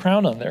stick a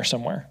crown on there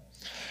somewhere.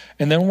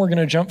 And then we're going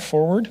to jump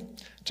forward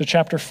to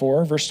chapter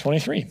 4, verse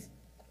 23.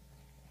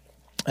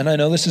 And I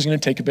know this is going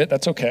to take a bit.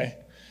 That's okay.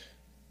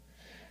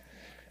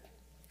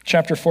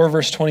 Chapter 4,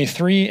 verse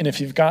 23. And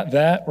if you've got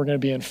that, we're going to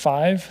be in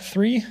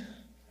 5:3,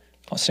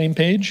 same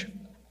page. And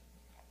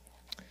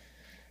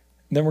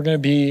then we're going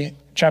to be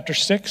chapter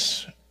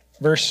 6,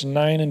 verse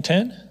 9 and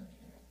 10.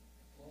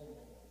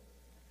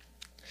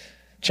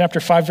 Chapter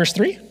 5, verse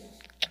 3.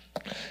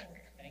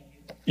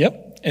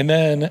 Yep. And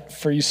then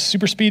for you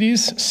super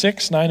speedies,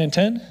 6, 9, and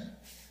 10.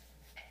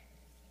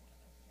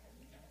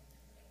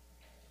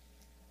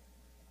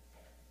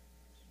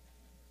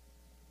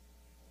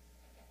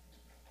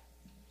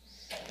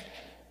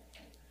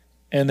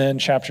 And then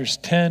chapters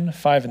 10,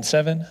 5, and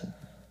 7.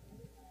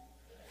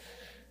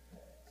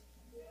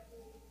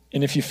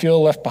 And if you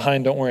feel left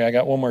behind, don't worry, I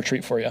got one more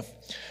treat for you.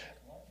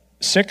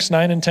 6,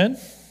 9, and 10.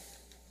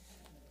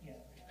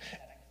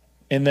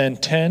 And then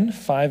 10,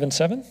 5, and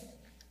 7.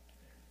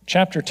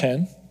 Chapter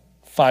 10,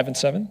 5, and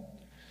 7.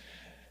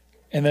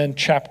 And then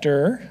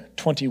chapter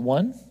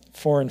 21,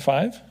 4, and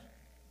 5.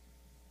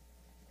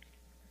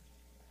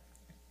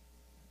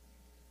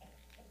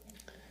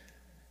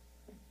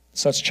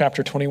 So that's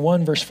chapter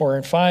 21, verse 4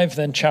 and 5.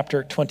 Then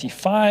chapter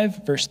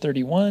 25, verse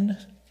 31.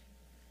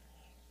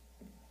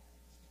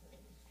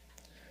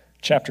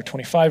 Chapter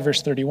 25,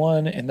 verse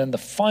 31. And then the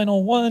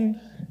final one,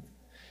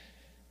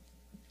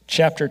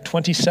 chapter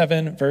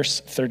 27, verse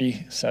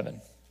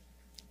 37.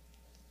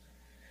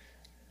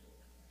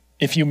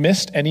 If you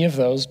missed any of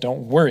those,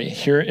 don't worry.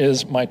 Here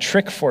is my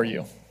trick for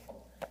you.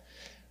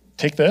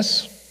 Take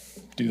this,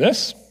 do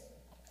this,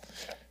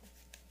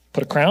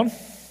 put a crown,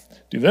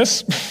 do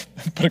this,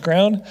 put a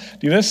crown,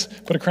 do this,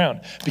 put a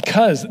crown.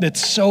 Because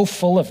it's so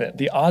full of it,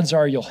 the odds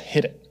are you'll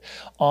hit it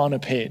on a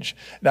page.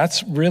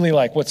 That's really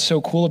like what's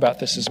so cool about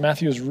this is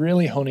Matthew is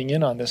really honing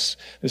in on this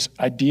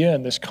idea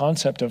and this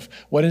concept of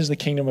what is the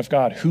kingdom of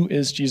God? Who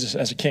is Jesus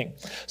as a king?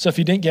 So if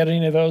you didn't get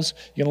any of those,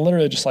 you can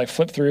literally just like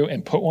flip through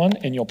and put one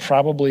and you'll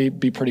probably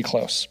be pretty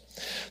close.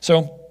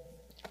 So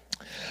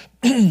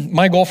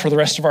my goal for the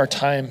rest of our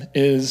time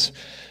is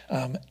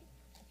to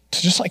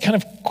just like kind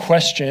of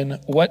question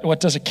what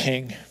does a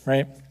king,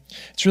 right?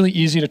 It's really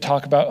easy to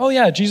talk about, oh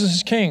yeah, Jesus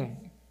is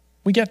king.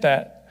 We get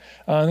that.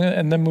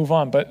 And then move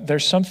on. But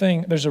there's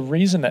a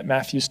reason that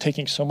Matthew's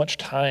taking so much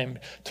time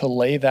to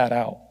lay that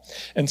out.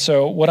 And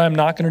so what I'm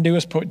not going to do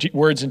is put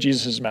words in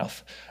Jesus'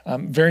 mouth.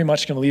 I'm very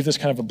much going to leave this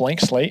kind of a blank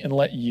slate and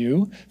let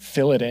you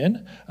fill it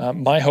in.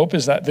 My hope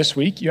is that this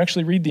week you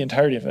actually read the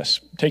entirety of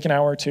this. Take an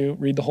hour to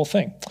read the whole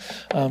thing.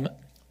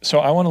 So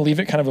I want to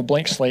leave it kind of a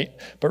blank slate,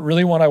 but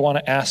really what I want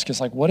to ask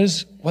is like, what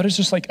is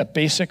just like a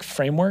basic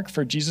framework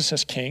for Jesus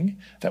as king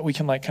that we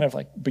can like kind of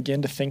like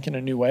begin to think in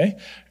a new way?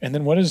 And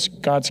then what does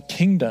God's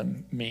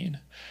kingdom mean?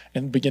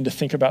 And begin to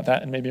think about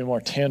that in maybe a more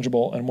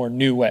tangible and more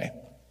new way.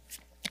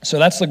 So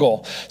that's the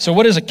goal. So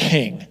what is a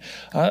king?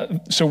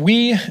 So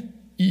we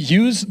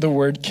use the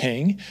word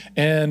king,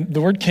 and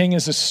the word king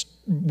is this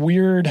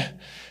weird,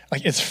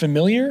 like it's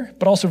familiar,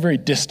 but also very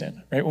distant,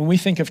 right? When we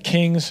think of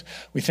kings,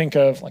 we think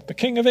of like the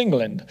King of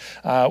England.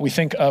 We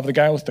think of the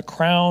guy with the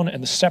crown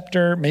and the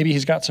scepter. Maybe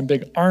he's got some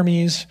big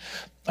armies,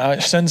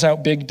 sends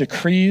out big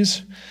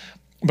decrees.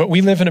 But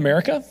we live in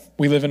America.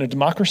 We live in a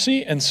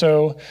democracy. And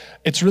so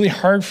it's really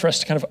hard for us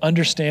to kind of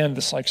understand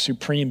this like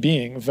supreme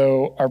being,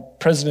 though our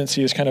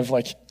presidency is kind of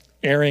like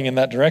erring in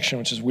that direction,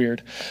 which is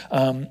weird.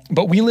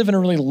 But we live in a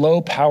really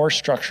low power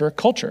structure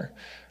culture.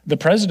 The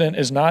president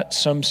is not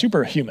some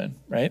superhuman,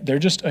 right? They're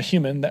just a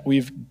human that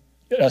we've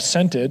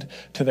assented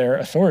to their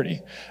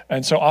authority.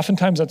 And so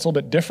oftentimes that's a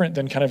little bit different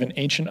than kind of an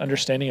ancient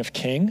understanding of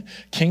king.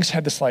 Kings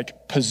had this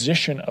like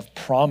position of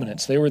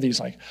prominence. They were these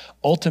like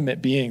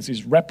ultimate beings,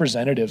 these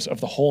representatives of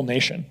the whole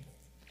nation.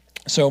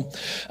 So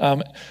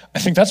I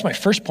think that's my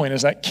first point,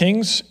 is that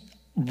kings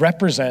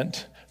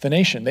represent the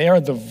nation. They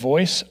are the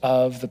voice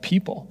of the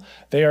people.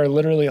 They are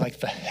literally like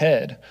the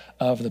head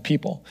of the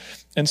people.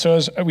 And so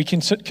as we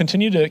can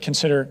continue to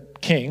consider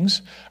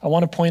kings, I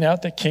want to point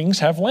out that kings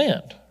have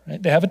land,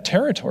 right? They have a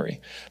territory.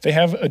 They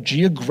have a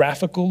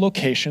geographical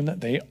location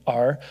that they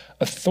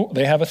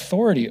have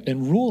authority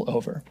and rule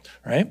over,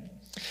 right?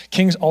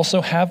 Kings also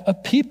have a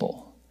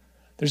people.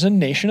 There's a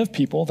nation of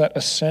people that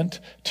assent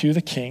to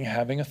the king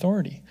having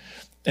authority.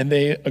 And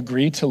they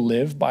agree to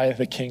live by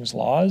the king's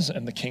laws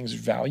and the king's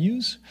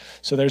values.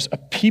 So there's a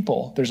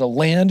people, there's a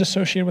land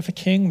associated with a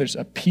king. There's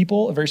a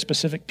people, a very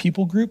specific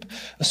people group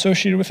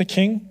associated with a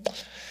king.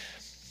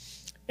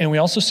 And we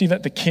also see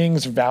that the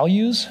king's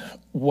values,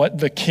 what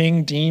the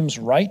king deems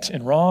right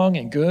and wrong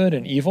and good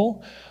and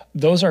evil,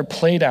 those are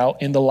played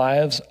out in the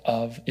lives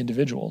of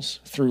individuals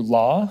through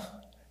law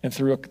and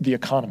through the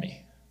economy.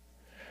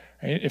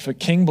 Right? If a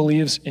king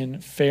believes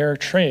in fair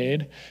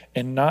trade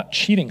and not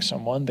cheating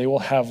someone, they will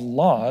have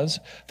laws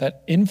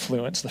that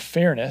influence the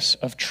fairness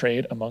of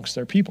trade amongst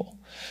their people.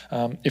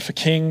 If a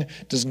king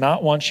does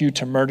not want you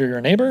to murder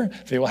your neighbor,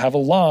 they will have a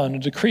law and a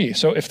decree.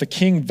 So if the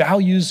king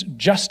values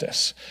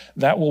justice,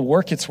 that will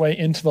work its way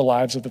into the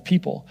lives of the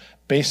people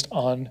based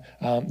on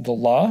the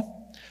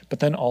law,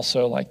 but then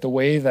also like the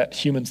way that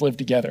humans live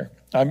together.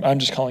 I'm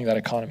just calling that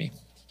economy.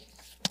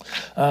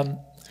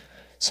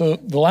 So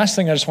the last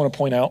thing I just want to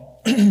point out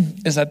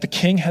is that the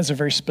king has a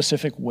very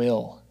specific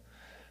will.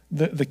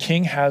 The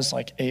king has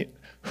like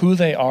who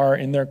they are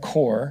in their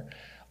core.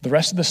 The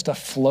rest of the stuff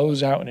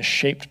flows out and is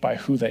shaped by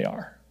who they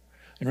are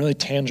in really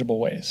tangible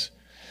ways.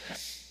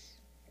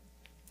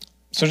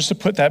 So just to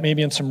put that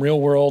maybe in some real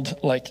world,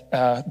 like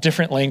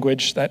different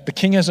language, that the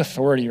king has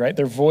authority, right?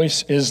 Their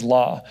voice is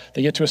law.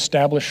 They get to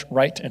establish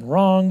right and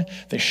wrong.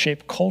 They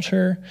shape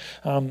culture.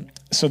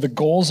 So the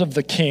goals of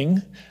the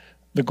king,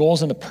 the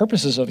goals and the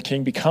purposes of the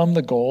king become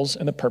the goals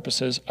and the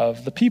purposes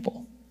of the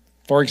people.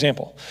 For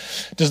example,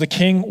 does the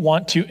king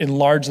want to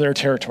enlarge their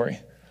territory?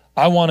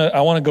 I want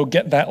to go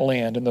get that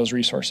land and those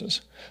resources.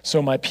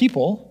 So my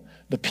people,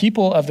 the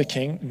people of the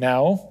king,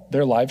 now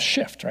their lives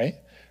shift, right?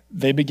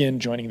 They begin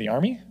joining the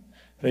army.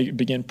 They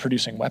begin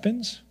producing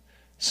weapons.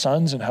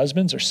 Sons and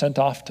husbands are sent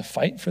off to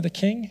fight for the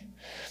king.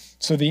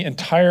 So the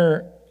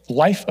entire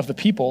life of the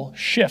people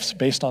shifts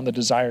based on the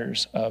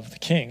desires of the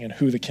king and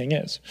who the king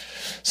is.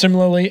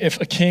 Similarly,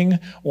 if a king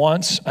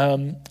wants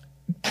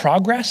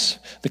progress,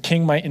 the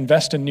king might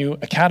invest in new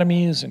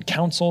academies and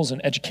councils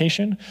and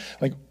education.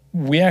 Like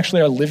we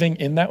actually are living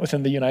in that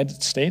within the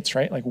United States,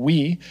 right? Like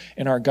we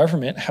in our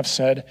government have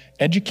said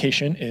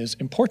education is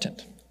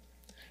important.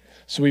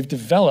 So we've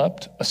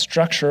developed a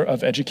structure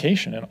of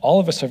education, and all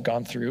of us have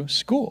gone through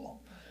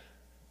school.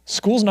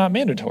 School's not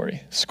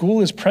mandatory. School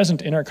is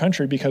present in our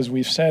country because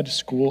we've said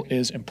school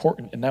is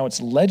important, and now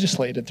it's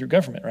legislated through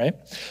government, right?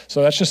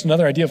 So that's just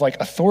another idea of like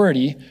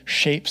authority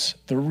shapes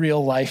the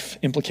real life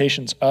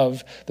implications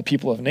of the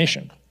people of a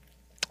nation.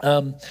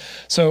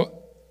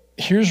 So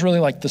here's really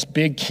like this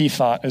big key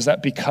thought, is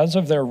that because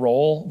of their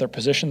role, their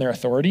position, their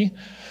authority,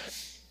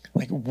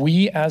 like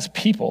we as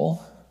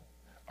people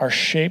are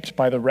shaped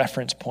by the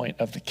reference point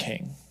of the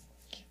king.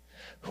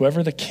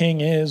 Whoever the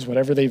king is,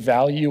 whatever they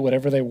value,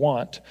 whatever they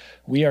want,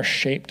 we are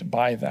shaped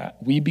by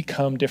that. We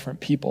become different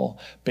people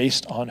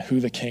based on who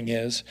the king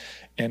is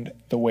and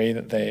the way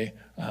that they,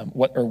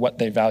 what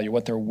they value,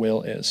 what their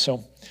will is.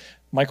 So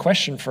my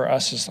question for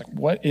us is like,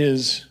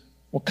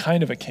 what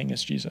kind of a king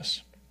is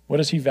Jesus? What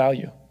does he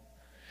value?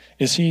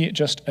 Is he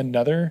just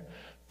another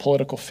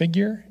political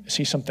figure? Is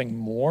he something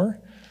more?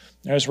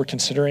 As we're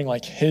considering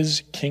like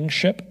his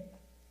kingship,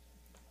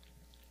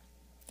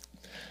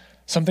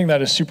 something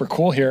that is super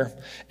cool here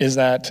is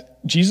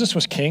that Jesus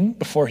was king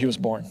before he was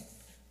born.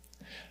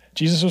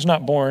 Jesus was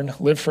not born,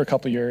 lived for a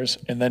couple years,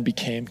 and then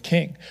became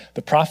king.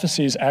 The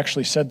prophecies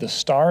actually said the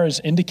stars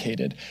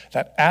indicated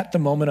that at the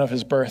moment of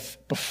his birth,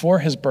 before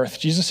his birth,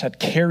 Jesus had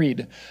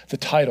carried the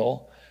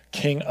title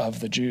King of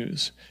the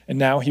Jews. And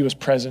now he was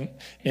present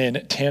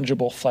in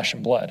tangible flesh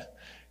and blood,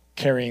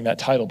 carrying that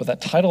title. But that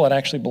title had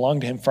actually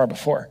belonged to him far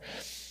before.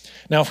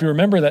 Now, if we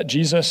remember that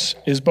Jesus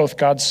is both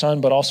God's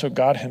son, but also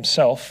God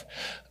himself,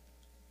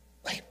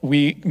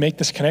 we make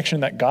this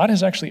connection that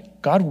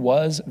God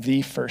was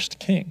the first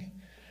king.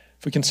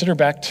 If we consider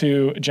back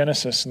to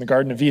Genesis in the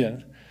Garden of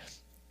Eden,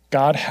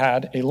 God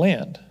had a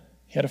land.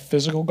 He had a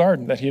physical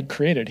garden that he had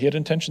created. He had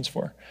intentions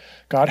for.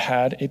 God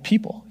had a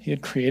people. He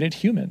had created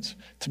humans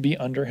to be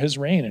under his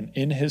reign and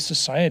in his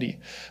society.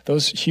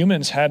 Those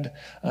humans had,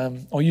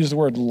 I'll use the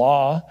word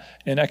law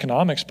in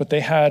economics, but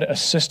they had a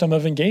system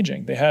of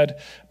engaging. They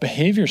had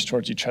behaviors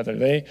towards each other.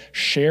 They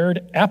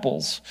shared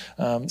apples.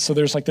 So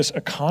there's like this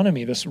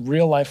economy, this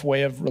real life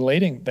way of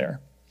relating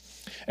there.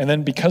 And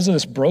then because of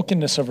this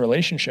brokenness of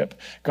relationship,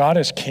 God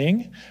as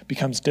king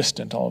becomes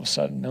distant all of a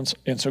sudden.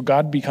 And so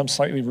God becomes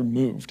slightly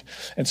removed.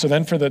 And so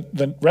then for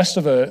the rest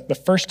of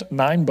the first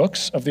 9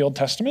 books of the Old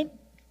Testament,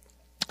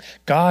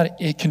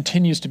 it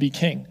continues to be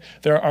king.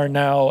 There are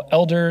now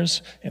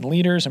elders and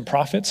leaders and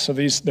prophets. So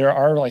there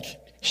are like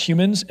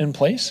humans in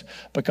place,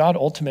 but God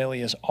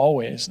ultimately is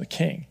always the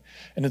king.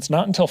 And it's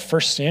not until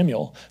 1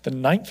 Samuel, the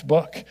 9th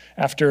book,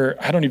 after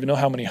I don't even know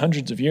how many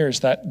hundreds of years,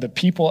 that the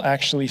people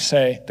actually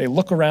say, they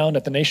look around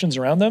at the nations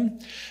around them,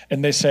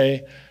 and they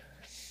say,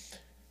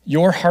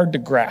 "You're hard to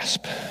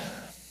grasp.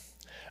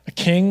 A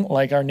king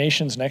like our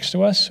nations next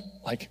to us,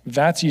 like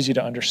that's easy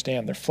to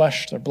understand. Their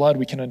flesh, their blood,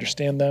 we can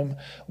understand them.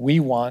 We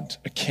want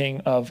a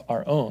king of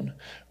our own.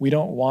 We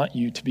don't want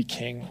you to be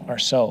king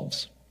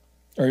ourselves,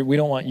 or we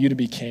don't want you to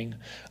be king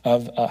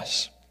of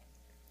us."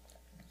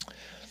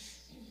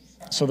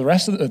 So the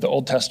rest of the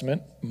Old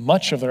Testament,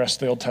 much of the rest of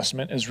the Old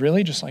Testament is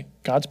really just like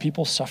God's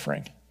people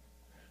suffering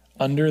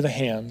under the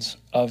hands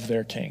of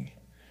their king,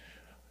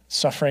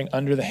 suffering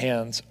under the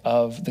hands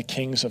of the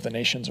kings of the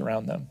nations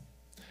around them.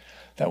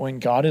 That when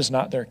God is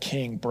not their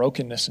king,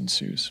 brokenness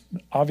ensues.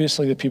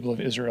 Obviously, the people of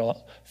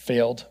Israel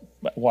failed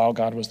while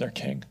God was their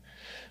king.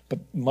 But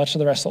much of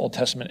the rest of the Old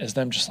Testament is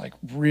them just like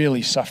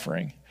really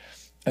suffering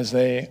as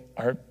they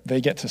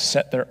get to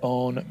set their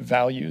own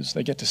values.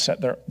 They get to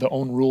set their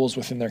own rules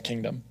within their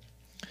kingdom.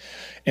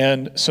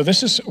 And so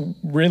this is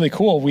really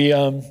cool. We,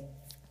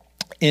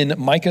 in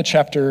Micah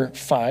chapter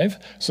 5,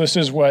 so this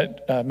is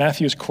what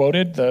Matthew's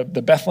quoted,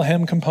 the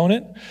Bethlehem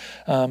component.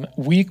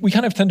 We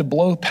kind of tend to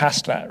blow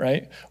past that,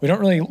 right? We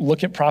don't really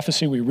look at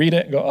prophecy. We read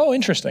it and go, oh,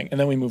 interesting, and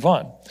then we move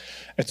on.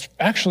 It's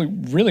actually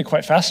really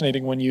quite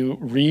fascinating when you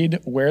read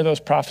where those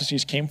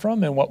prophecies came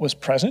from and what was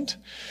present.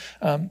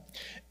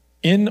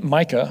 In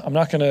Micah, I'm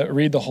not going to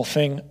read the whole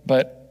thing,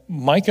 but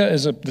Micah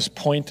is this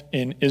point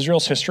in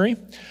Israel's history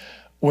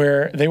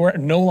where they were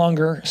no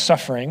longer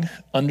suffering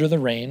under the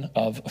reign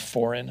of a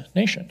foreign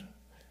nation.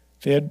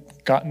 They had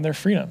gotten their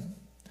freedom.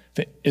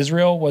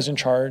 Israel was in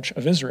charge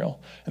of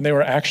Israel, and they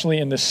were actually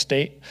in this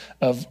state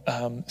of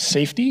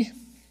safety.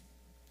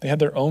 They had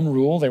their own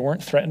rule. They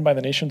weren't threatened by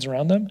the nations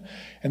around them,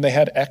 and they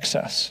had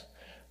excess.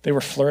 They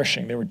were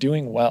flourishing. They were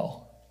doing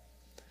well.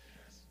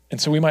 And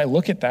so we might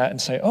look at that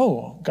and say,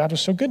 oh, God was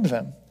so good to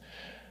them.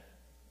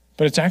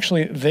 But it's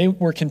actually, they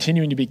were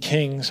continuing to be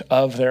kings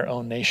of their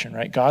own nation,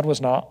 right? God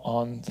was not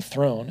on the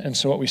throne. And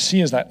so what we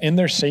see is that in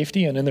their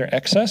safety and in their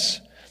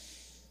excess,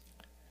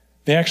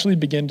 they actually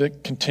begin to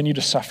continue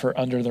to suffer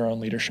under their own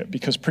leadership,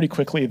 because pretty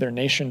quickly their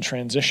nation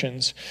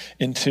transitions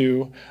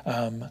into,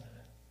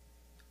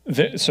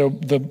 so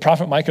the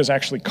prophet Micah is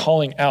actually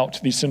calling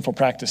out these sinful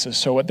practices.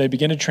 So what they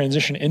begin to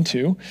transition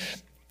into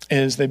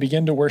is they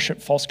begin to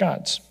worship false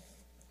gods.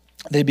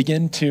 They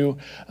begin to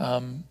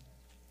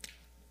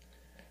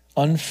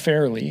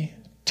unfairly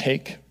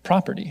take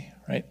property,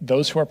 right?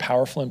 Those who are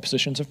powerful in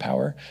positions of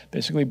power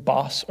basically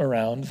boss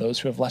around those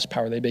who have less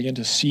power. They begin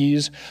to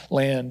seize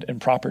land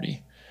and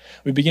property.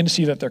 We begin to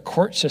see that their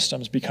court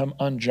systems become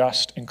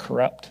unjust and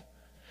corrupt.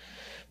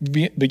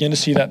 We begin to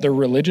see that their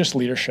religious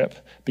leadership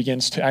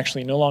begins to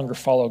actually no longer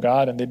follow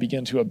God, and they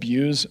begin to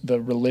abuse the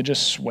religious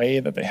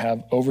sway that they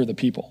have over the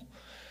people.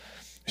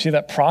 We see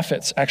that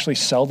prophets actually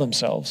sell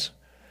themselves.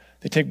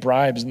 They take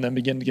bribes and then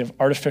begin to give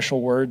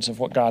artificial words of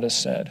what God has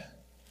said.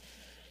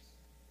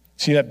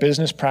 See that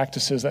business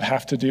practices that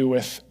have to do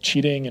with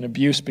cheating and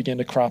abuse begin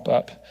to crop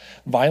up.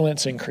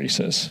 Violence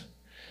increases.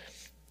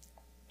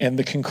 And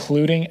the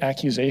concluding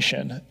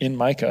accusation in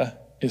Micah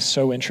is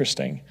so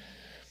interesting.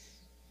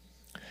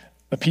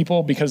 The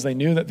people, because they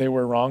knew that they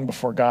were wrong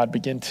before God,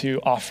 begin to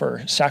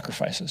offer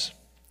sacrifices.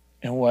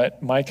 And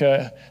what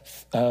Micah,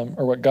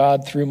 or what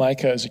God through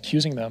Micah is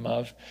accusing them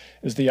of,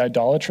 is the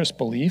idolatrous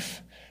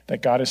belief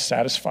that God is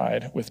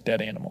satisfied with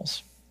dead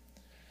animals.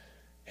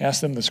 He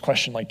asks them this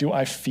question, like, do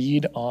I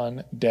feed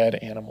on dead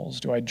animals?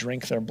 Do I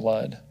drink their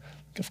blood?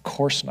 Like, of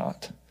course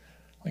not.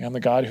 Like, I'm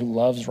the God who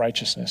loves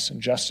righteousness and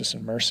justice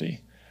and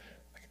mercy.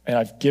 And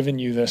I've given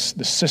you this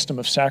system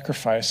of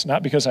sacrifice,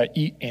 not because I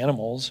eat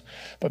animals,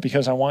 but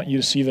because I want you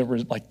to see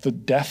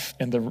the death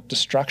and the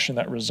destruction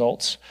that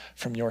results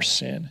from your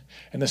sin.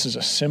 And this is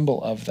a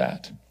symbol of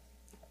that.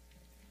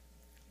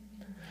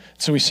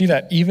 So we see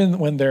that even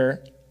when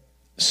they're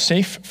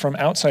safe from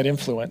outside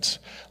influence,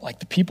 like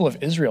the people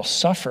of Israel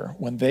suffer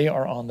when they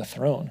are on the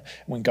throne,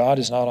 when God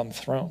is not on the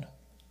throne.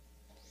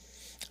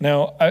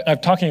 Now, I'm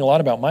talking a lot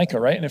about Micah,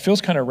 right? And it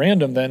feels kind of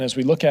random then as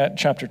we look at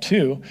chapter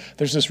 2.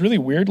 There's this really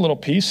weird little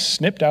piece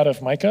snipped out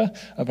of Micah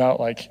about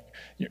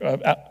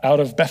out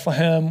of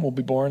Bethlehem will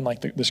be born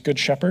this good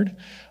shepherd.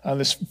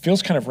 This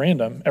feels kind of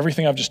random.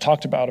 Everything I've just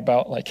talked about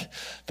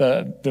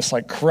this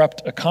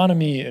corrupt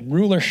economy and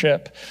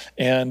rulership.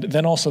 And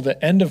then also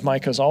the end of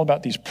Micah is all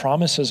about these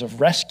promises of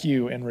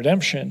rescue and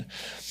redemption.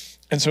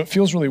 And so it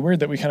feels really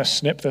weird that we kind of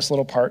snip this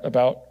little part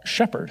about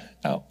shepherd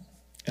out.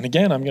 And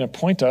again, I'm going to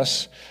point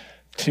us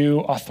to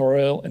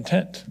authorial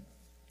intent.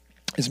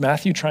 Is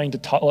Matthew trying to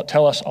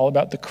tell us all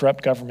about the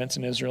corrupt governments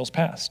in Israel's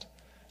past?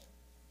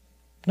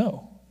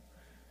 No.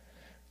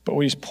 But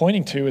what he's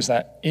pointing to is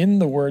that in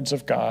the words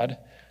of God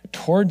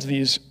towards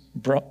these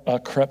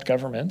corrupt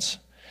governments,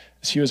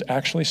 he was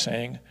actually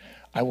saying,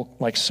 I will,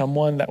 like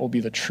someone that will be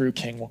the true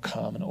king will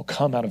come, and it will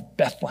come out of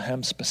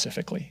Bethlehem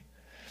specifically.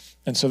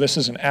 And so this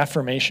is an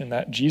affirmation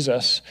that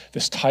Jesus,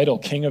 this title,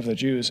 King of the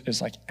Jews,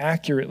 is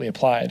accurately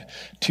applied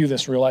to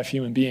this real-life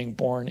human being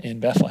born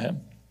in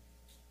Bethlehem.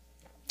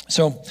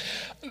 So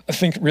I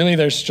think really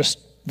there's just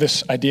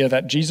this idea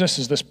that Jesus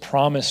is this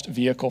promised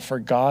vehicle for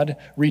God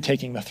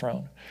retaking the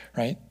throne,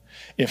 right?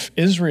 If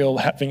Israel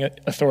having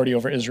authority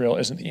over Israel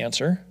isn't the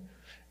answer,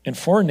 and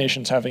foreign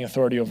nations having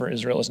authority over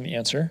Israel isn't the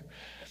answer,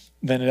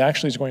 then it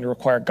actually is going to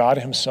require God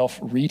himself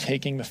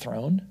retaking the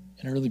throne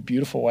in a really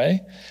beautiful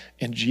way,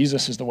 and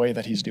Jesus is the way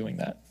that he's doing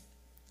that.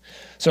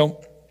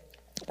 So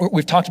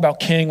we've talked about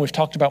king, we've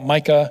talked about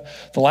Micah.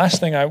 The last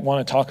thing I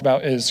want to talk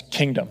about is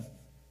kingdom.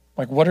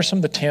 What are some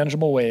of the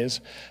tangible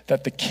ways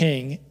that the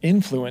king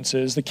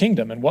influences the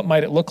kingdom, and what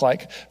might it look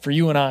like for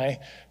you and I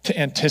to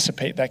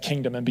anticipate that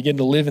kingdom and begin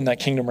to live in that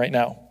kingdom right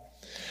now?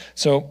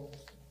 So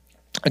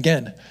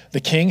again, the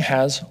king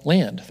has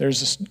land. There's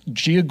this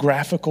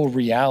geographical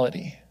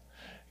reality.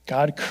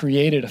 God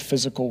created a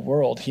physical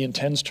world. He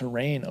intends to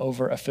reign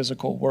over a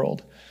physical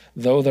world,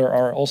 though there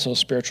are also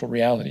spiritual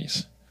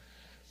realities.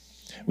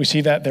 We see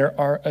that there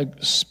are a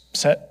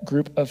set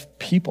group of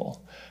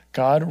people.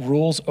 God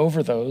rules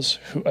over those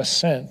who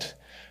assent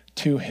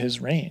to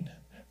his reign,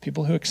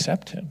 people who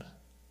accept him.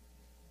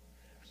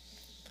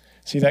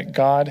 See that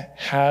God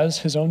has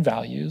his own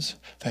values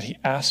that he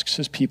asks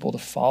his people to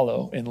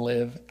follow and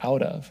live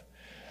out of.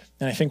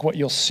 And I think what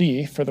you'll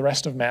see for the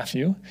rest of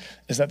Matthew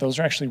is that those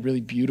are actually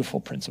really beautiful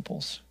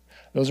principles.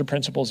 Those are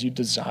principles you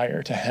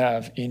desire to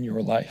have in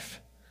your life.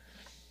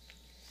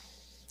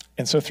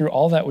 And so through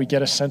all that, we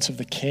get a sense of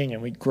the king,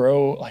 and we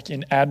grow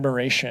in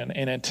admiration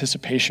and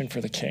anticipation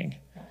for the king.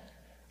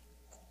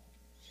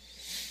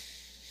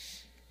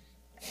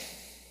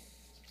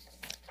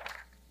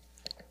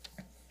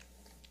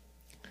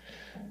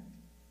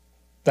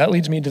 That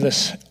leads me to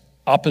this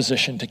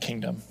opposition to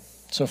kingdom.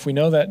 So if we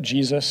know that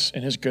Jesus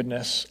in his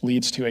goodness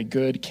leads to a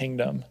good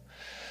kingdom,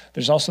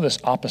 there's also this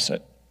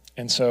opposite.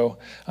 And so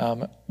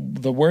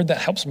the word that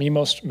helps me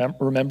most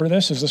remember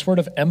this is this word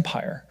of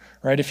empire,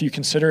 right? If you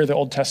consider the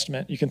Old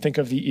Testament, you can think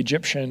of the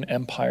Egyptian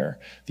empire,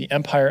 the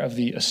empire of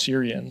the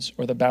Assyrians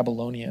or the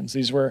Babylonians.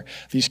 These were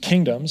these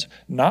kingdoms,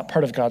 not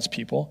part of God's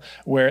people,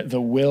 where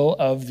the will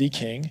of the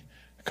king,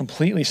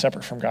 completely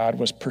separate from God,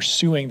 was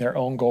pursuing their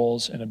own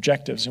goals and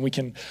objectives. And we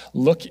can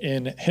look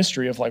in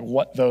history of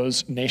what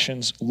those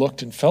nations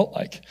looked and felt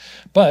like.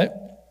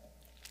 But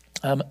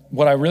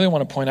what I really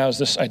want to point out is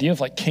this idea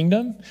of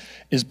kingdom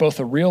is both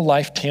a real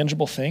life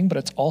tangible thing, but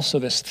it's also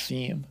this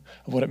theme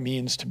of what it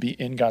means to be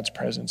in God's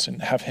presence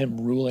and have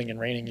him ruling and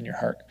reigning in your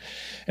heart.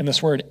 And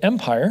this word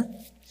empire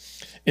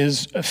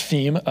is a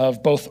theme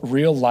of both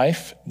real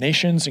life,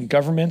 nations and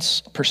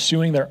governments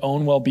pursuing their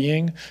own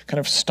well-being, kind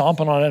of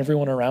stomping on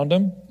everyone around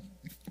them.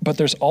 But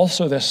there's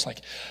also this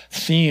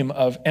theme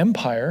of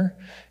empire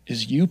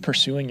is you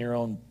pursuing your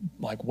own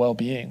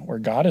well-being, where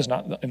God is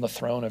not in the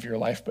throne of your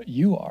life, but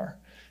you are,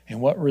 and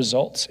what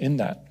results in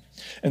that.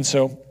 And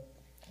so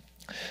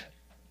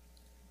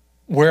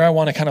where I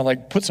want to kind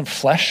of put some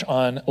flesh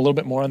on a little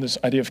bit more on this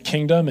idea of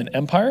kingdom and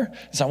empire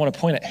is I want to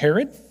point at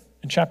Herod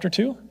in chapter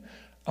 2.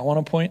 I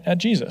want to point at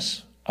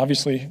Jesus.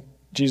 Obviously,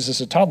 Jesus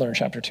is a toddler in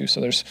chapter 2, so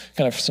there's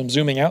kind of some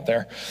zooming out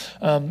there.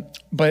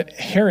 But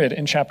Herod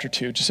in chapter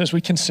 2, just as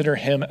we consider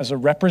him as a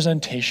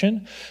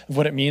representation of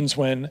what it means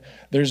when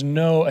there's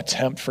no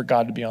attempt for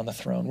God to be on the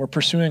throne. We're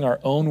pursuing our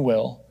own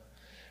will.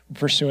 We're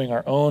pursuing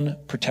our own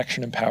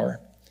protection and power.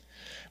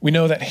 We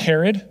know that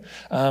Herod,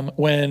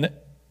 when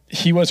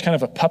he was kind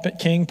of a puppet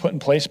king put in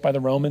place by the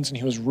Romans, and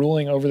he was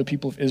ruling over the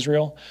people of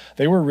Israel.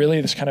 They were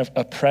really this kind of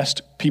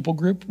oppressed people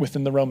group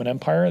within the Roman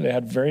Empire. They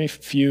had very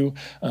few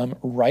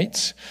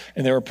rights,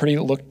 and they were pretty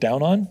looked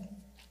down on.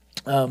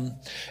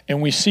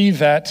 And we see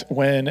that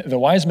when the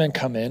wise men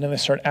come in and they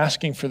start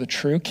asking for the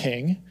true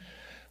king,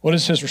 what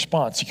is his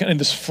response? He in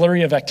this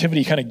flurry of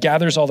activity, kind of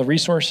gathers all the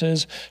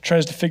resources,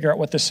 tries to figure out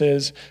what this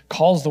is,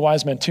 calls the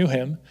wise men to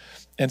him,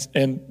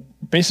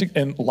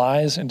 and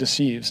lies and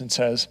deceives and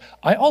says,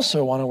 I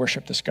also want to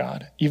worship this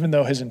God, even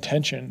though his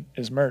intention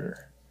is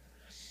murder.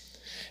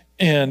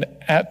 And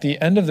at the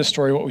end of the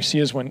story, what we see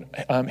is when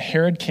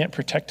Herod can't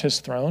protect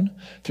his throne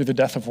through the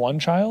death of one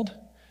child,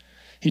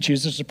 he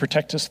chooses to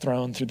protect his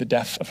throne through the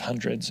death of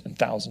hundreds and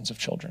thousands of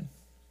children.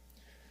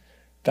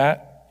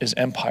 That is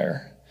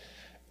empire.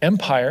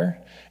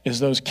 Empire is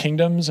those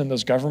kingdoms and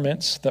those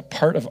governments, that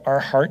part of our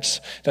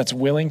hearts that's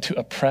willing to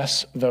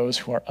oppress those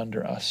who are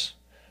under us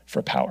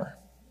for power.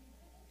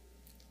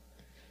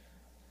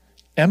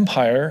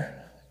 Empire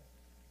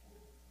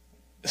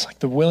is like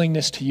the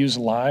willingness to use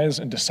lies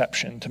and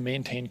deception to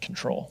maintain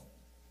control.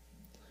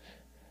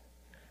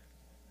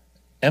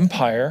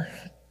 Empire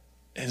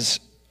is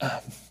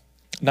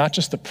not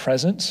just the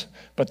presence,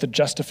 but the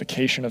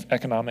justification of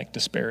economic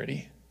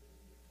disparity.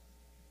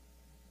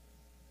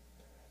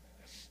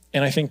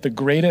 And I think the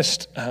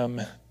greatest,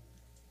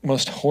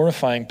 most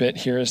horrifying bit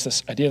here is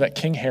this idea that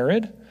King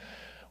Herod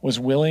was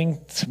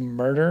willing to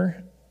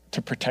murder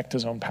to protect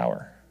his own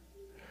power.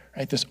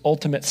 Right? This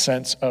ultimate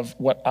sense of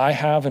what I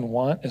have and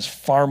want is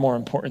far more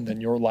important than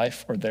your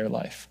life or their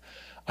life.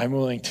 I'm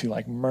willing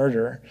to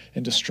murder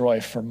and destroy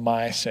for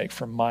my sake,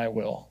 for my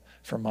will,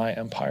 for my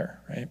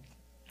empire, right?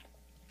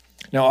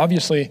 Now,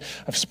 obviously,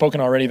 I've spoken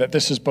already that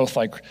this is both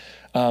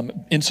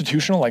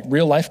institutional,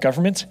 real life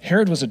governments.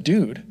 Herod was a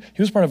dude.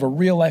 He was part of a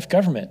real life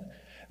government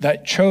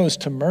that chose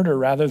to murder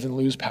rather than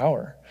lose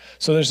power.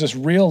 So there's this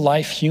real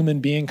life human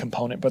being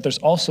component, but there's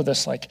also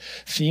this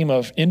theme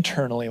of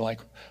internally,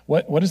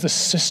 what is the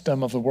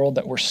system of the world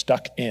that we're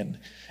stuck in?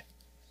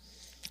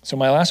 So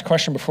my last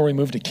question before we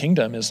move to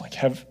kingdom is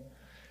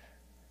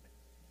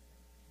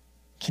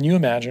can you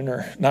imagine,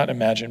 or not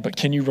imagine, but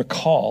can you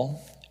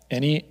recall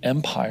any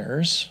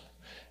empires,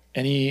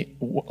 any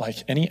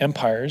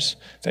empires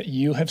that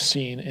you have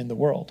seen in the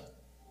world?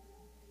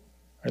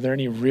 Are there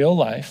any real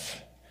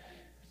life?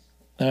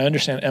 And I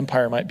understand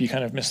empire might be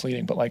kind of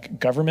misleading, but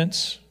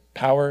governments,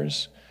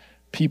 powers,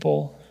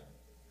 people,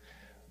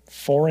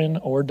 foreign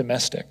or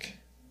domestic,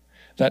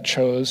 that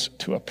chose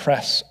to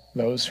oppress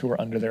those who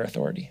were under their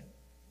authority,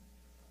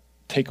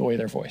 take away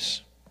their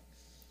voice.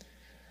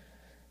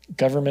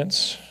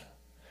 Governments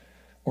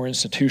or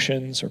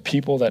institutions or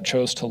people that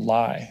chose to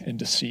lie and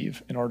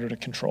deceive in order to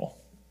control.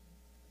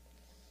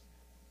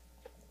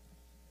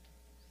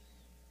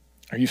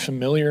 Are you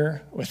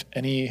familiar with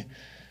any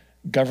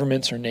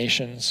governments or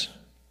nations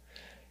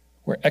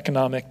where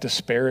economic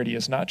disparity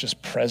is not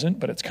just present,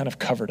 but it's kind of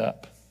covered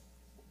up?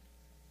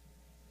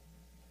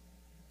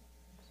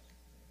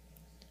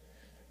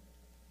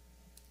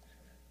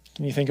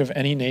 Can you think of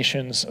any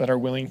nations that are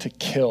willing to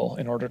kill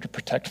in order to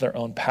protect their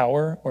own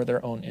power or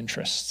their own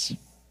interests?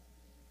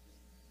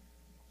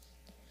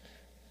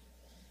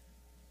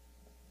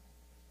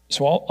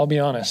 So I'll be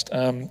honest.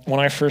 When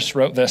I first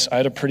wrote this, I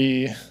had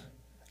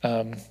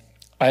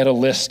a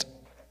list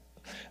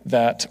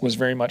that was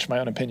very much my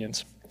own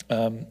opinions.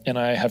 And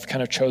I have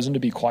kind of chosen to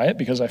be quiet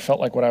because I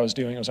felt like what I was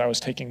doing was I was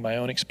taking my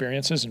own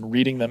experiences and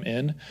reading them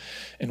in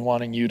and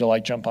wanting you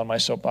to jump on my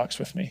soapbox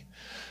with me.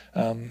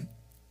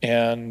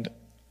 And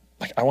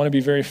I want to be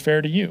very fair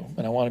to you,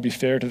 and I want to be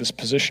fair to this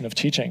position of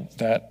teaching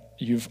that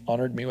you've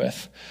honored me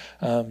with.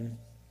 And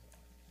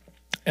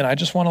I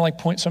just want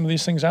to point some of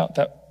these things out,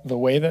 that the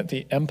way that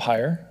the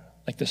empire,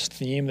 this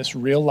theme, this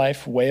real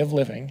life way of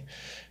living,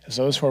 is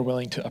those who are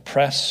willing to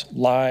oppress,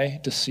 lie,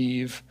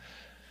 deceive,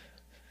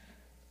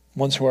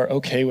 ones who are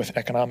okay with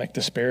economic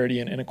disparity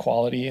and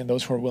inequality, and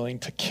those who are willing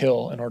to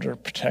kill in order to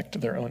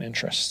protect their own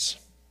interests.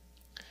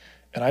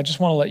 And I just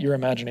want to let your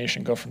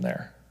imagination go from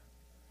there.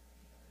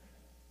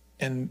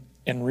 And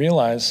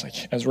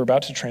realize, as we're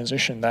about to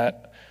transition,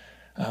 that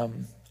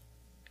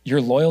your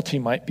loyalty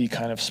might be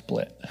kind of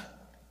split.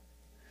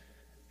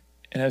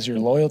 And as your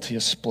loyalty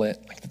is split,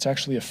 it's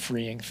actually a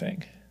freeing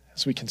thing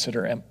as we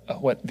consider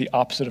what the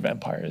opposite of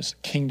empire is,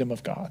 kingdom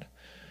of God.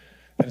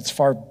 And it's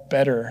far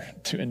better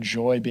to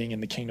enjoy being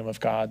in the kingdom of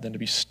God than to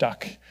be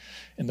stuck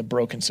in the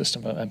broken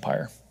system of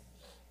empire.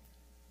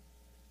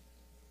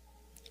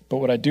 But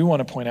what I do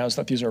want to point out is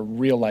that these are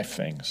real life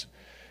things.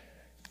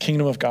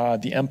 Kingdom of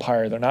God, the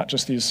empire, they're not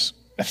just these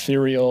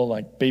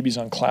ethereal, babies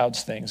on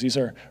clouds things. These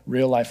are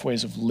real life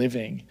ways of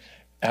living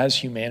as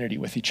humanity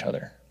with each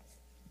other.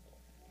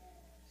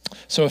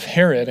 So if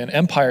Herod, an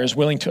empire, is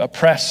willing to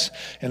oppress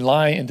and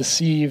lie and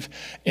deceive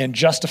and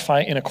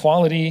justify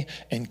inequality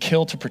and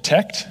kill to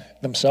protect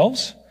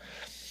themselves,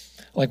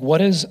 like,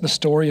 what is the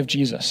story of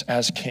Jesus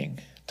as king?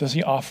 Does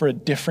he offer a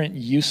different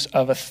use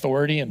of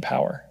authority and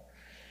power?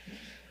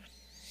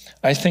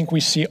 I think we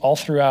see all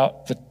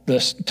throughout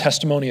this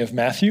testimony of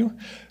Matthew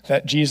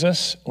that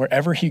Jesus,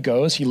 wherever he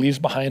goes, he leaves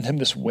behind him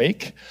this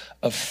wake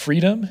of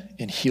freedom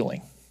and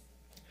healing.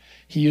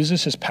 He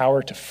uses his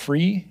power to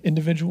free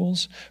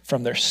individuals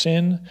from their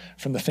sin,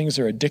 from the things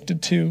they're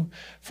addicted to,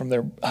 from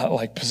their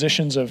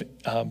positions of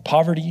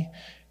poverty,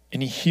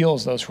 and he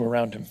heals those who are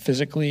around him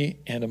physically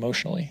and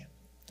emotionally.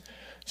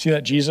 See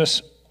that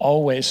Jesus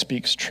always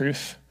speaks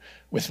truth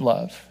with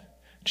love.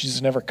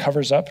 Jesus never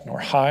covers up, nor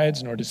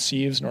hides, nor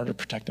deceives, in order to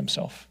protect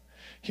himself.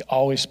 He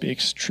always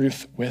speaks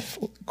truth with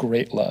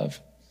great love.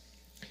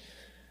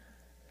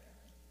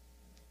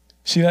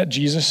 See that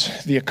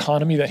Jesus, the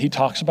economy that he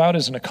talks about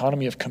is an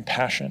economy of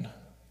compassion.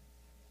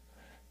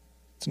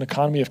 It's an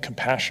economy of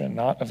compassion,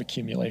 not of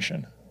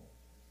accumulation.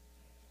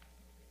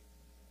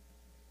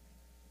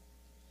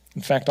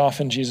 In fact,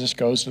 often Jesus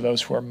goes to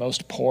those who are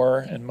most poor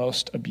and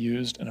most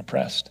abused and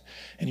oppressed,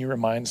 and he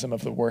reminds them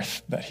of the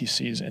worth that he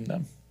sees in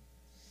them.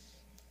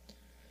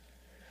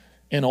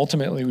 And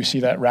ultimately, we see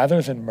that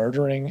rather than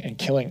murdering and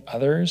killing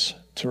others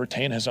to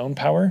retain his own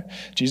power,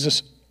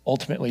 Jesus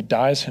ultimately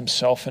dies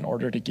himself in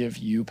order to give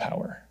you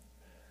power,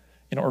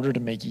 in order to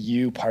make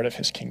you part of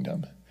his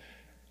kingdom,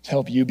 to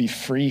help you be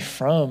free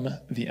from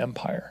the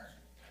empire,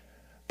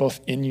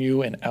 both in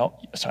you and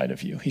outside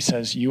of you. He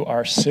says, you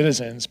are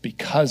citizens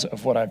because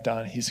of what I've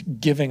done. He's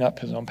giving up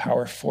his own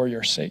power for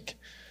your sake.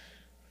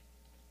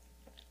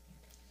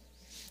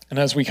 And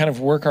as we kind of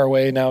work our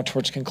way now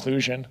towards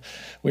conclusion,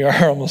 we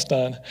are almost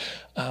done.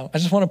 I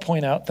just want to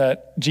point out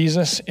that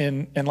Jesus,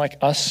 in like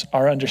us,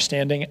 our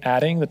understanding,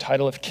 adding the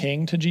title of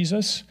king to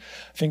Jesus,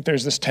 I think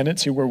there's this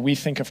tendency where we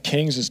think of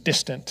kings as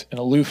distant and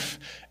aloof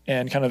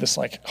and kind of this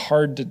like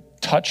hard to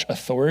touch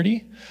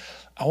authority.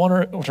 I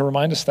want to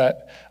remind us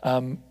that,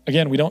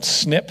 again, we don't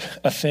snip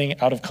a thing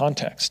out of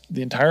context.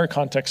 The entire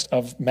context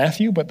of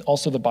Matthew, but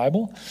also the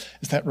Bible,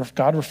 is that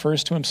God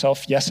refers to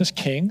himself, yes, as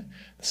king,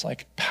 this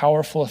like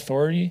powerful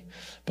authority,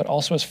 but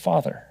also as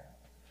father.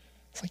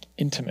 It's like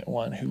intimate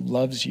one who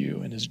loves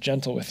you and is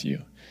gentle with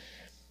you.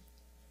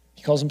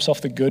 He calls himself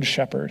the good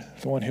shepherd,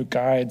 the one who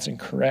guides and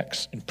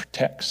corrects and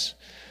protects.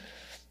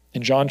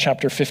 In John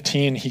chapter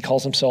 15, he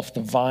calls himself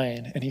the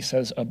vine, and he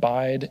says,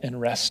 abide and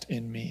rest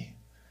in me.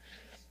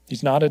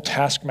 He's not a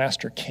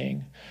taskmaster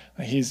king.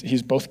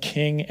 He's both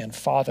king and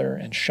father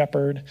and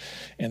shepherd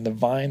and the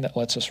vine that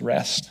lets us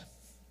rest.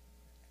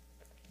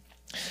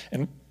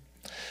 And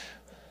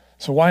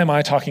so why am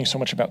I talking so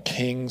much about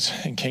kings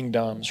and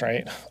kingdoms,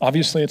 right?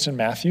 Obviously it's in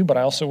Matthew, but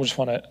I also just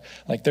want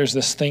to, there's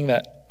this thing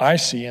that I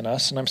see in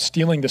us, and I'm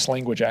stealing this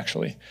language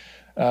actually.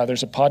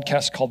 There's a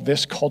podcast called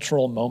This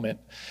Cultural Moment,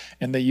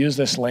 and they use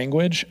this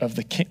language of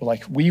the king,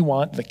 we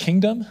want the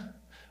kingdom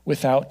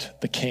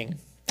without the king.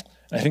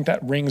 I think that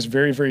rings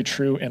very, very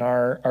true in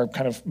our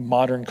kind of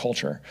modern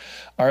culture.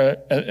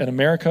 In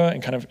America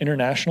and kind of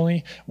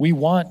internationally, we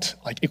want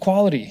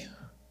equality.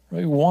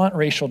 We want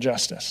racial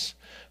justice.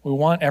 We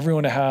want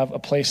everyone to have a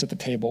place at the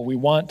table. We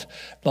want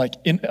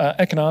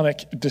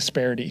economic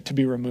disparity to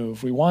be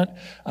removed. We want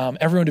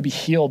everyone to be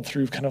healed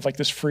through kind of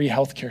this free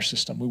healthcare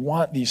system. We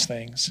want these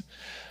things.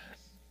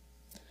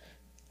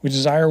 We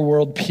desire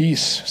world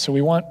peace, so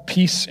we want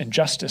peace and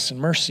justice and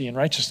mercy and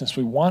righteousness.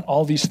 We want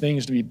all these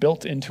things to be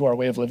built into our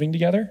way of living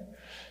together.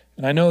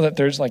 And I know that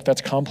there's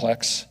that's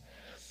complex,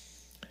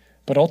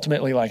 but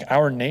ultimately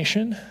our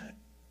nation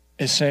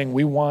is saying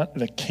we want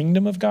the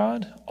kingdom of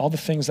God, all the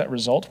things that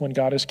result when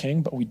God is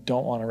king, but we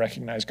don't want to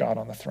recognize God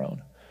on the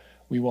throne.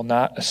 We will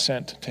not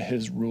assent to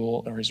his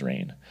rule or his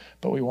reign,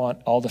 but we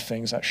want all the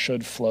things that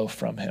should flow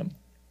from him.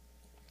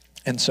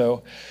 And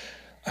so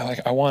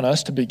I want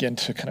us to begin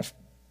to kind of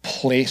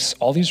place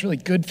all these really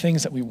good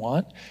things that we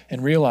want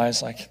and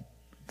realize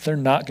they're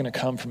not going to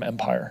come from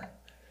empire.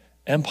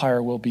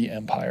 Empire will be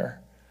empire.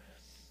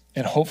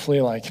 And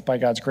hopefully by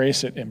God's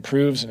grace it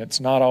improves and it's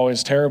not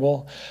always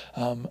terrible.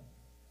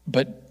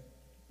 But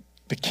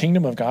the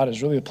kingdom of God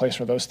is really the place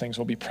where those things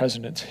will be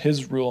present. It's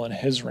his rule and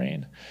his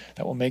reign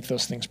that will make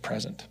those things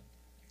present.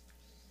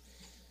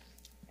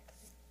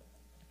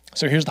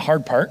 So here's the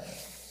hard part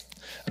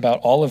about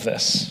all of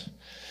this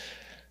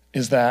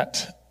is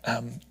that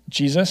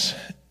Jesus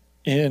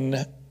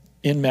in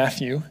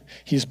Matthew,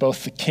 he's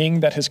both the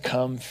king that has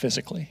come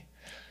physically.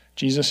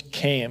 Jesus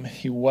came,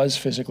 he was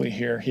physically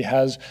here, he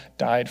has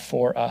died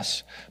for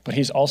us, but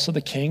he's also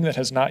the king that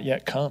has not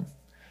yet come.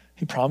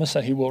 He promised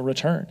that he will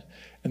return,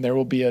 and there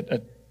will be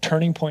a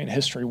turning point in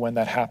history when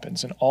that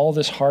happens, and all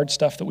this hard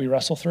stuff that we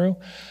wrestle through,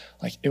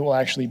 it will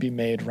actually be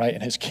made right,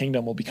 and his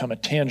kingdom will become a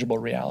tangible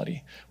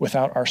reality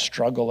without our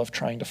struggle of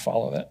trying to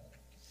follow it.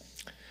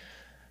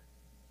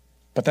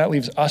 But that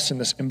leaves us in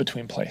this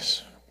in-between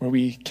place where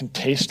we can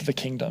taste the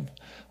kingdom.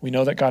 We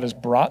know that God has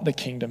brought the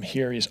kingdom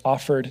here. He's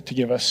offered to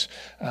give us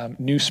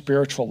new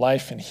spiritual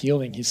life and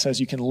healing. He says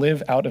you can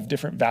live out of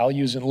different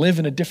values and live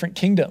in a different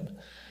kingdom.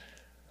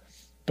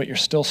 but you're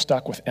still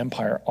stuck with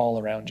empire all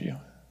around you.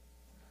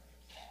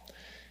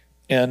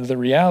 And the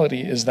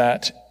reality is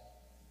that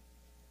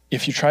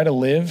if you try to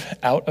live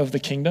out of the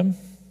kingdom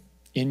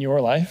in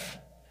your life,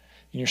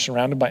 and you're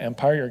surrounded by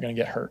empire, you're going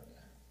to get hurt.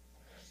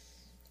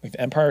 Like,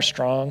 the empire is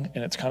strong,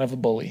 and it's kind of a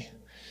bully.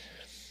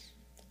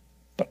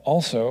 But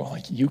also,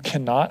 like, you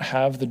cannot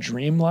have the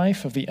dream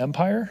life of the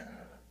empire.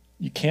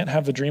 You can't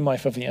have the dream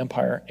life of the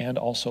empire and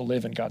also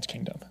live in God's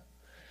kingdom.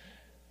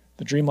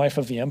 The dream life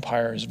of the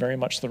empire is very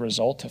much the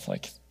result of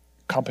like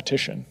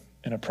competition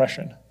and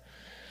oppression.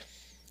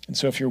 And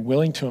so if you're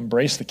willing to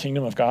embrace the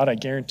kingdom of God, I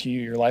guarantee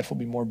you your life will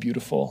be more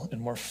beautiful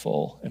and more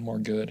full and more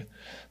good,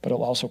 but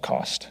it'll also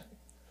cost.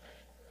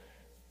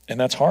 And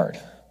that's hard.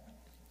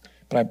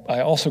 But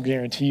I also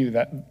guarantee you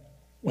that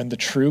when the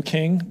true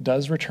king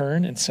does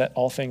return and set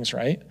all things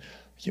right,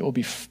 it will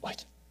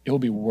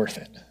be worth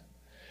it.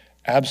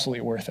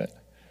 Absolutely worth it.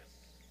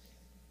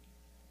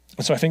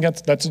 And so I think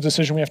that's a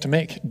decision we have to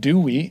make. Do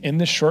we, in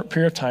this short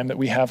period of time that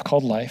we have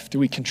called life, do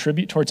we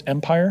contribute towards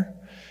empire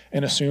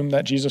and assume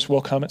that Jesus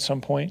will come at some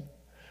point?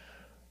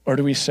 Or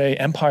do we say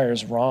empire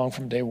is wrong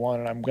from day one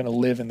and I'm going to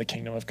live in the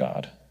kingdom of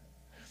God?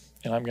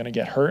 And I'm going to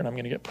get hurt and I'm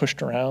going to get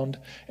pushed around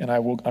and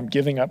I'm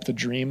giving up the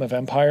dream of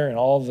empire and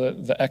all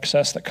the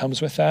excess that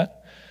comes with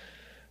that.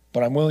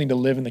 But I'm willing to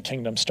live in the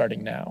kingdom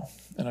starting now.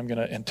 And I'm going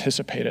to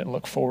anticipate it and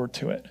look forward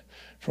to it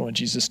for when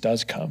Jesus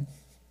does come.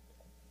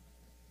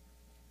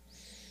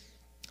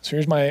 So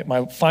here's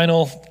my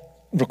final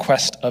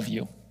request of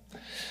you.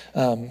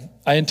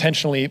 I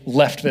intentionally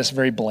left this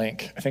very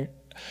blank. I think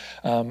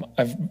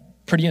I've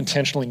pretty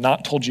intentionally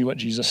not told you what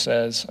Jesus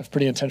says. I've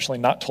pretty intentionally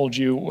not told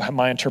you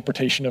my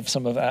interpretation of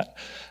some of that.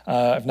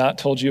 I've not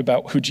told you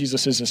about who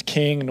Jesus is as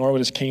king, nor what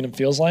his kingdom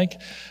feels like,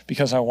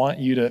 because I want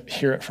you to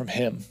hear it from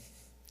him.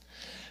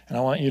 And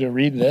I want you to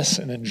read this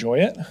and enjoy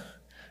it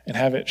and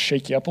have it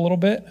shake you up a little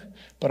bit,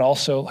 but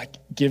also like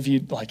give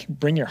you, like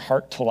bring your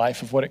heart to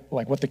life of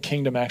what the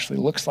kingdom actually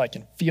looks like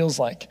and feels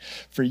like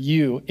for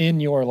you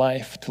in your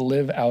life to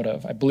live out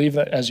of. I believe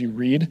that as you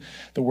read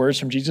the words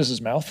from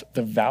Jesus' mouth,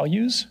 the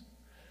values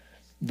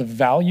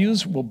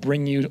will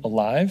bring you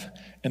alive,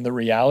 and the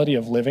reality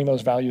of living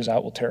those values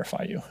out will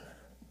terrify you.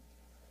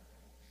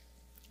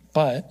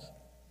 But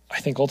I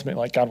think ultimately,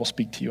 like, God will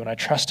speak to you, and I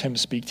trust him to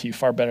speak to you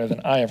far better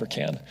than I ever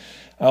can.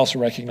 I also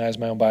recognize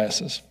my own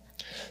biases.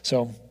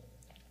 So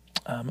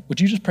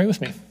would you just pray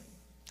with me?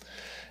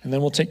 And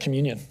then we'll take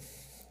communion.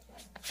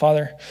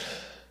 Father,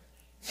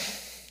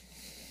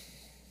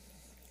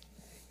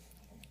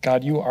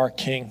 God, you are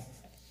King.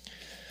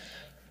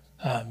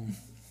 I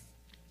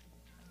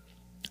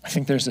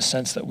think there's a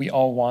sense that we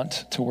all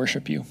want to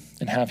worship you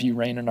and have you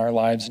reign in our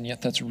lives, and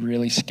yet that's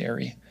really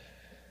scary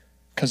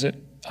because it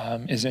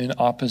is in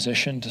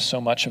opposition to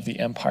so much of the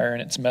empire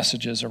and its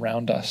messages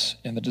around us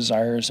and the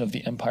desires of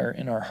the empire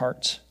in our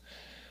hearts.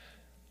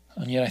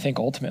 And yet I think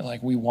ultimately,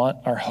 like, we want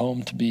our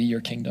home to be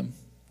your kingdom.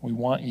 We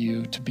want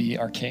you to be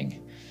our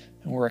king.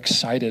 And we're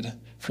excited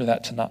for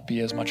that to not be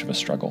as much of a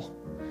struggle.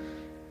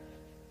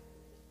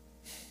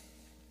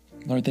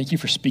 Lord, thank you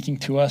for speaking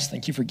to us.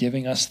 Thank you for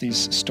giving us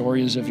these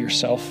stories of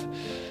yourself,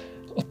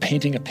 of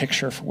painting a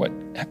picture for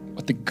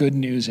what the good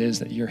news is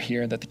that you're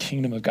here and that the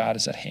kingdom of God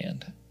is at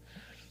hand.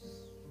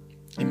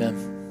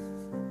 Amen.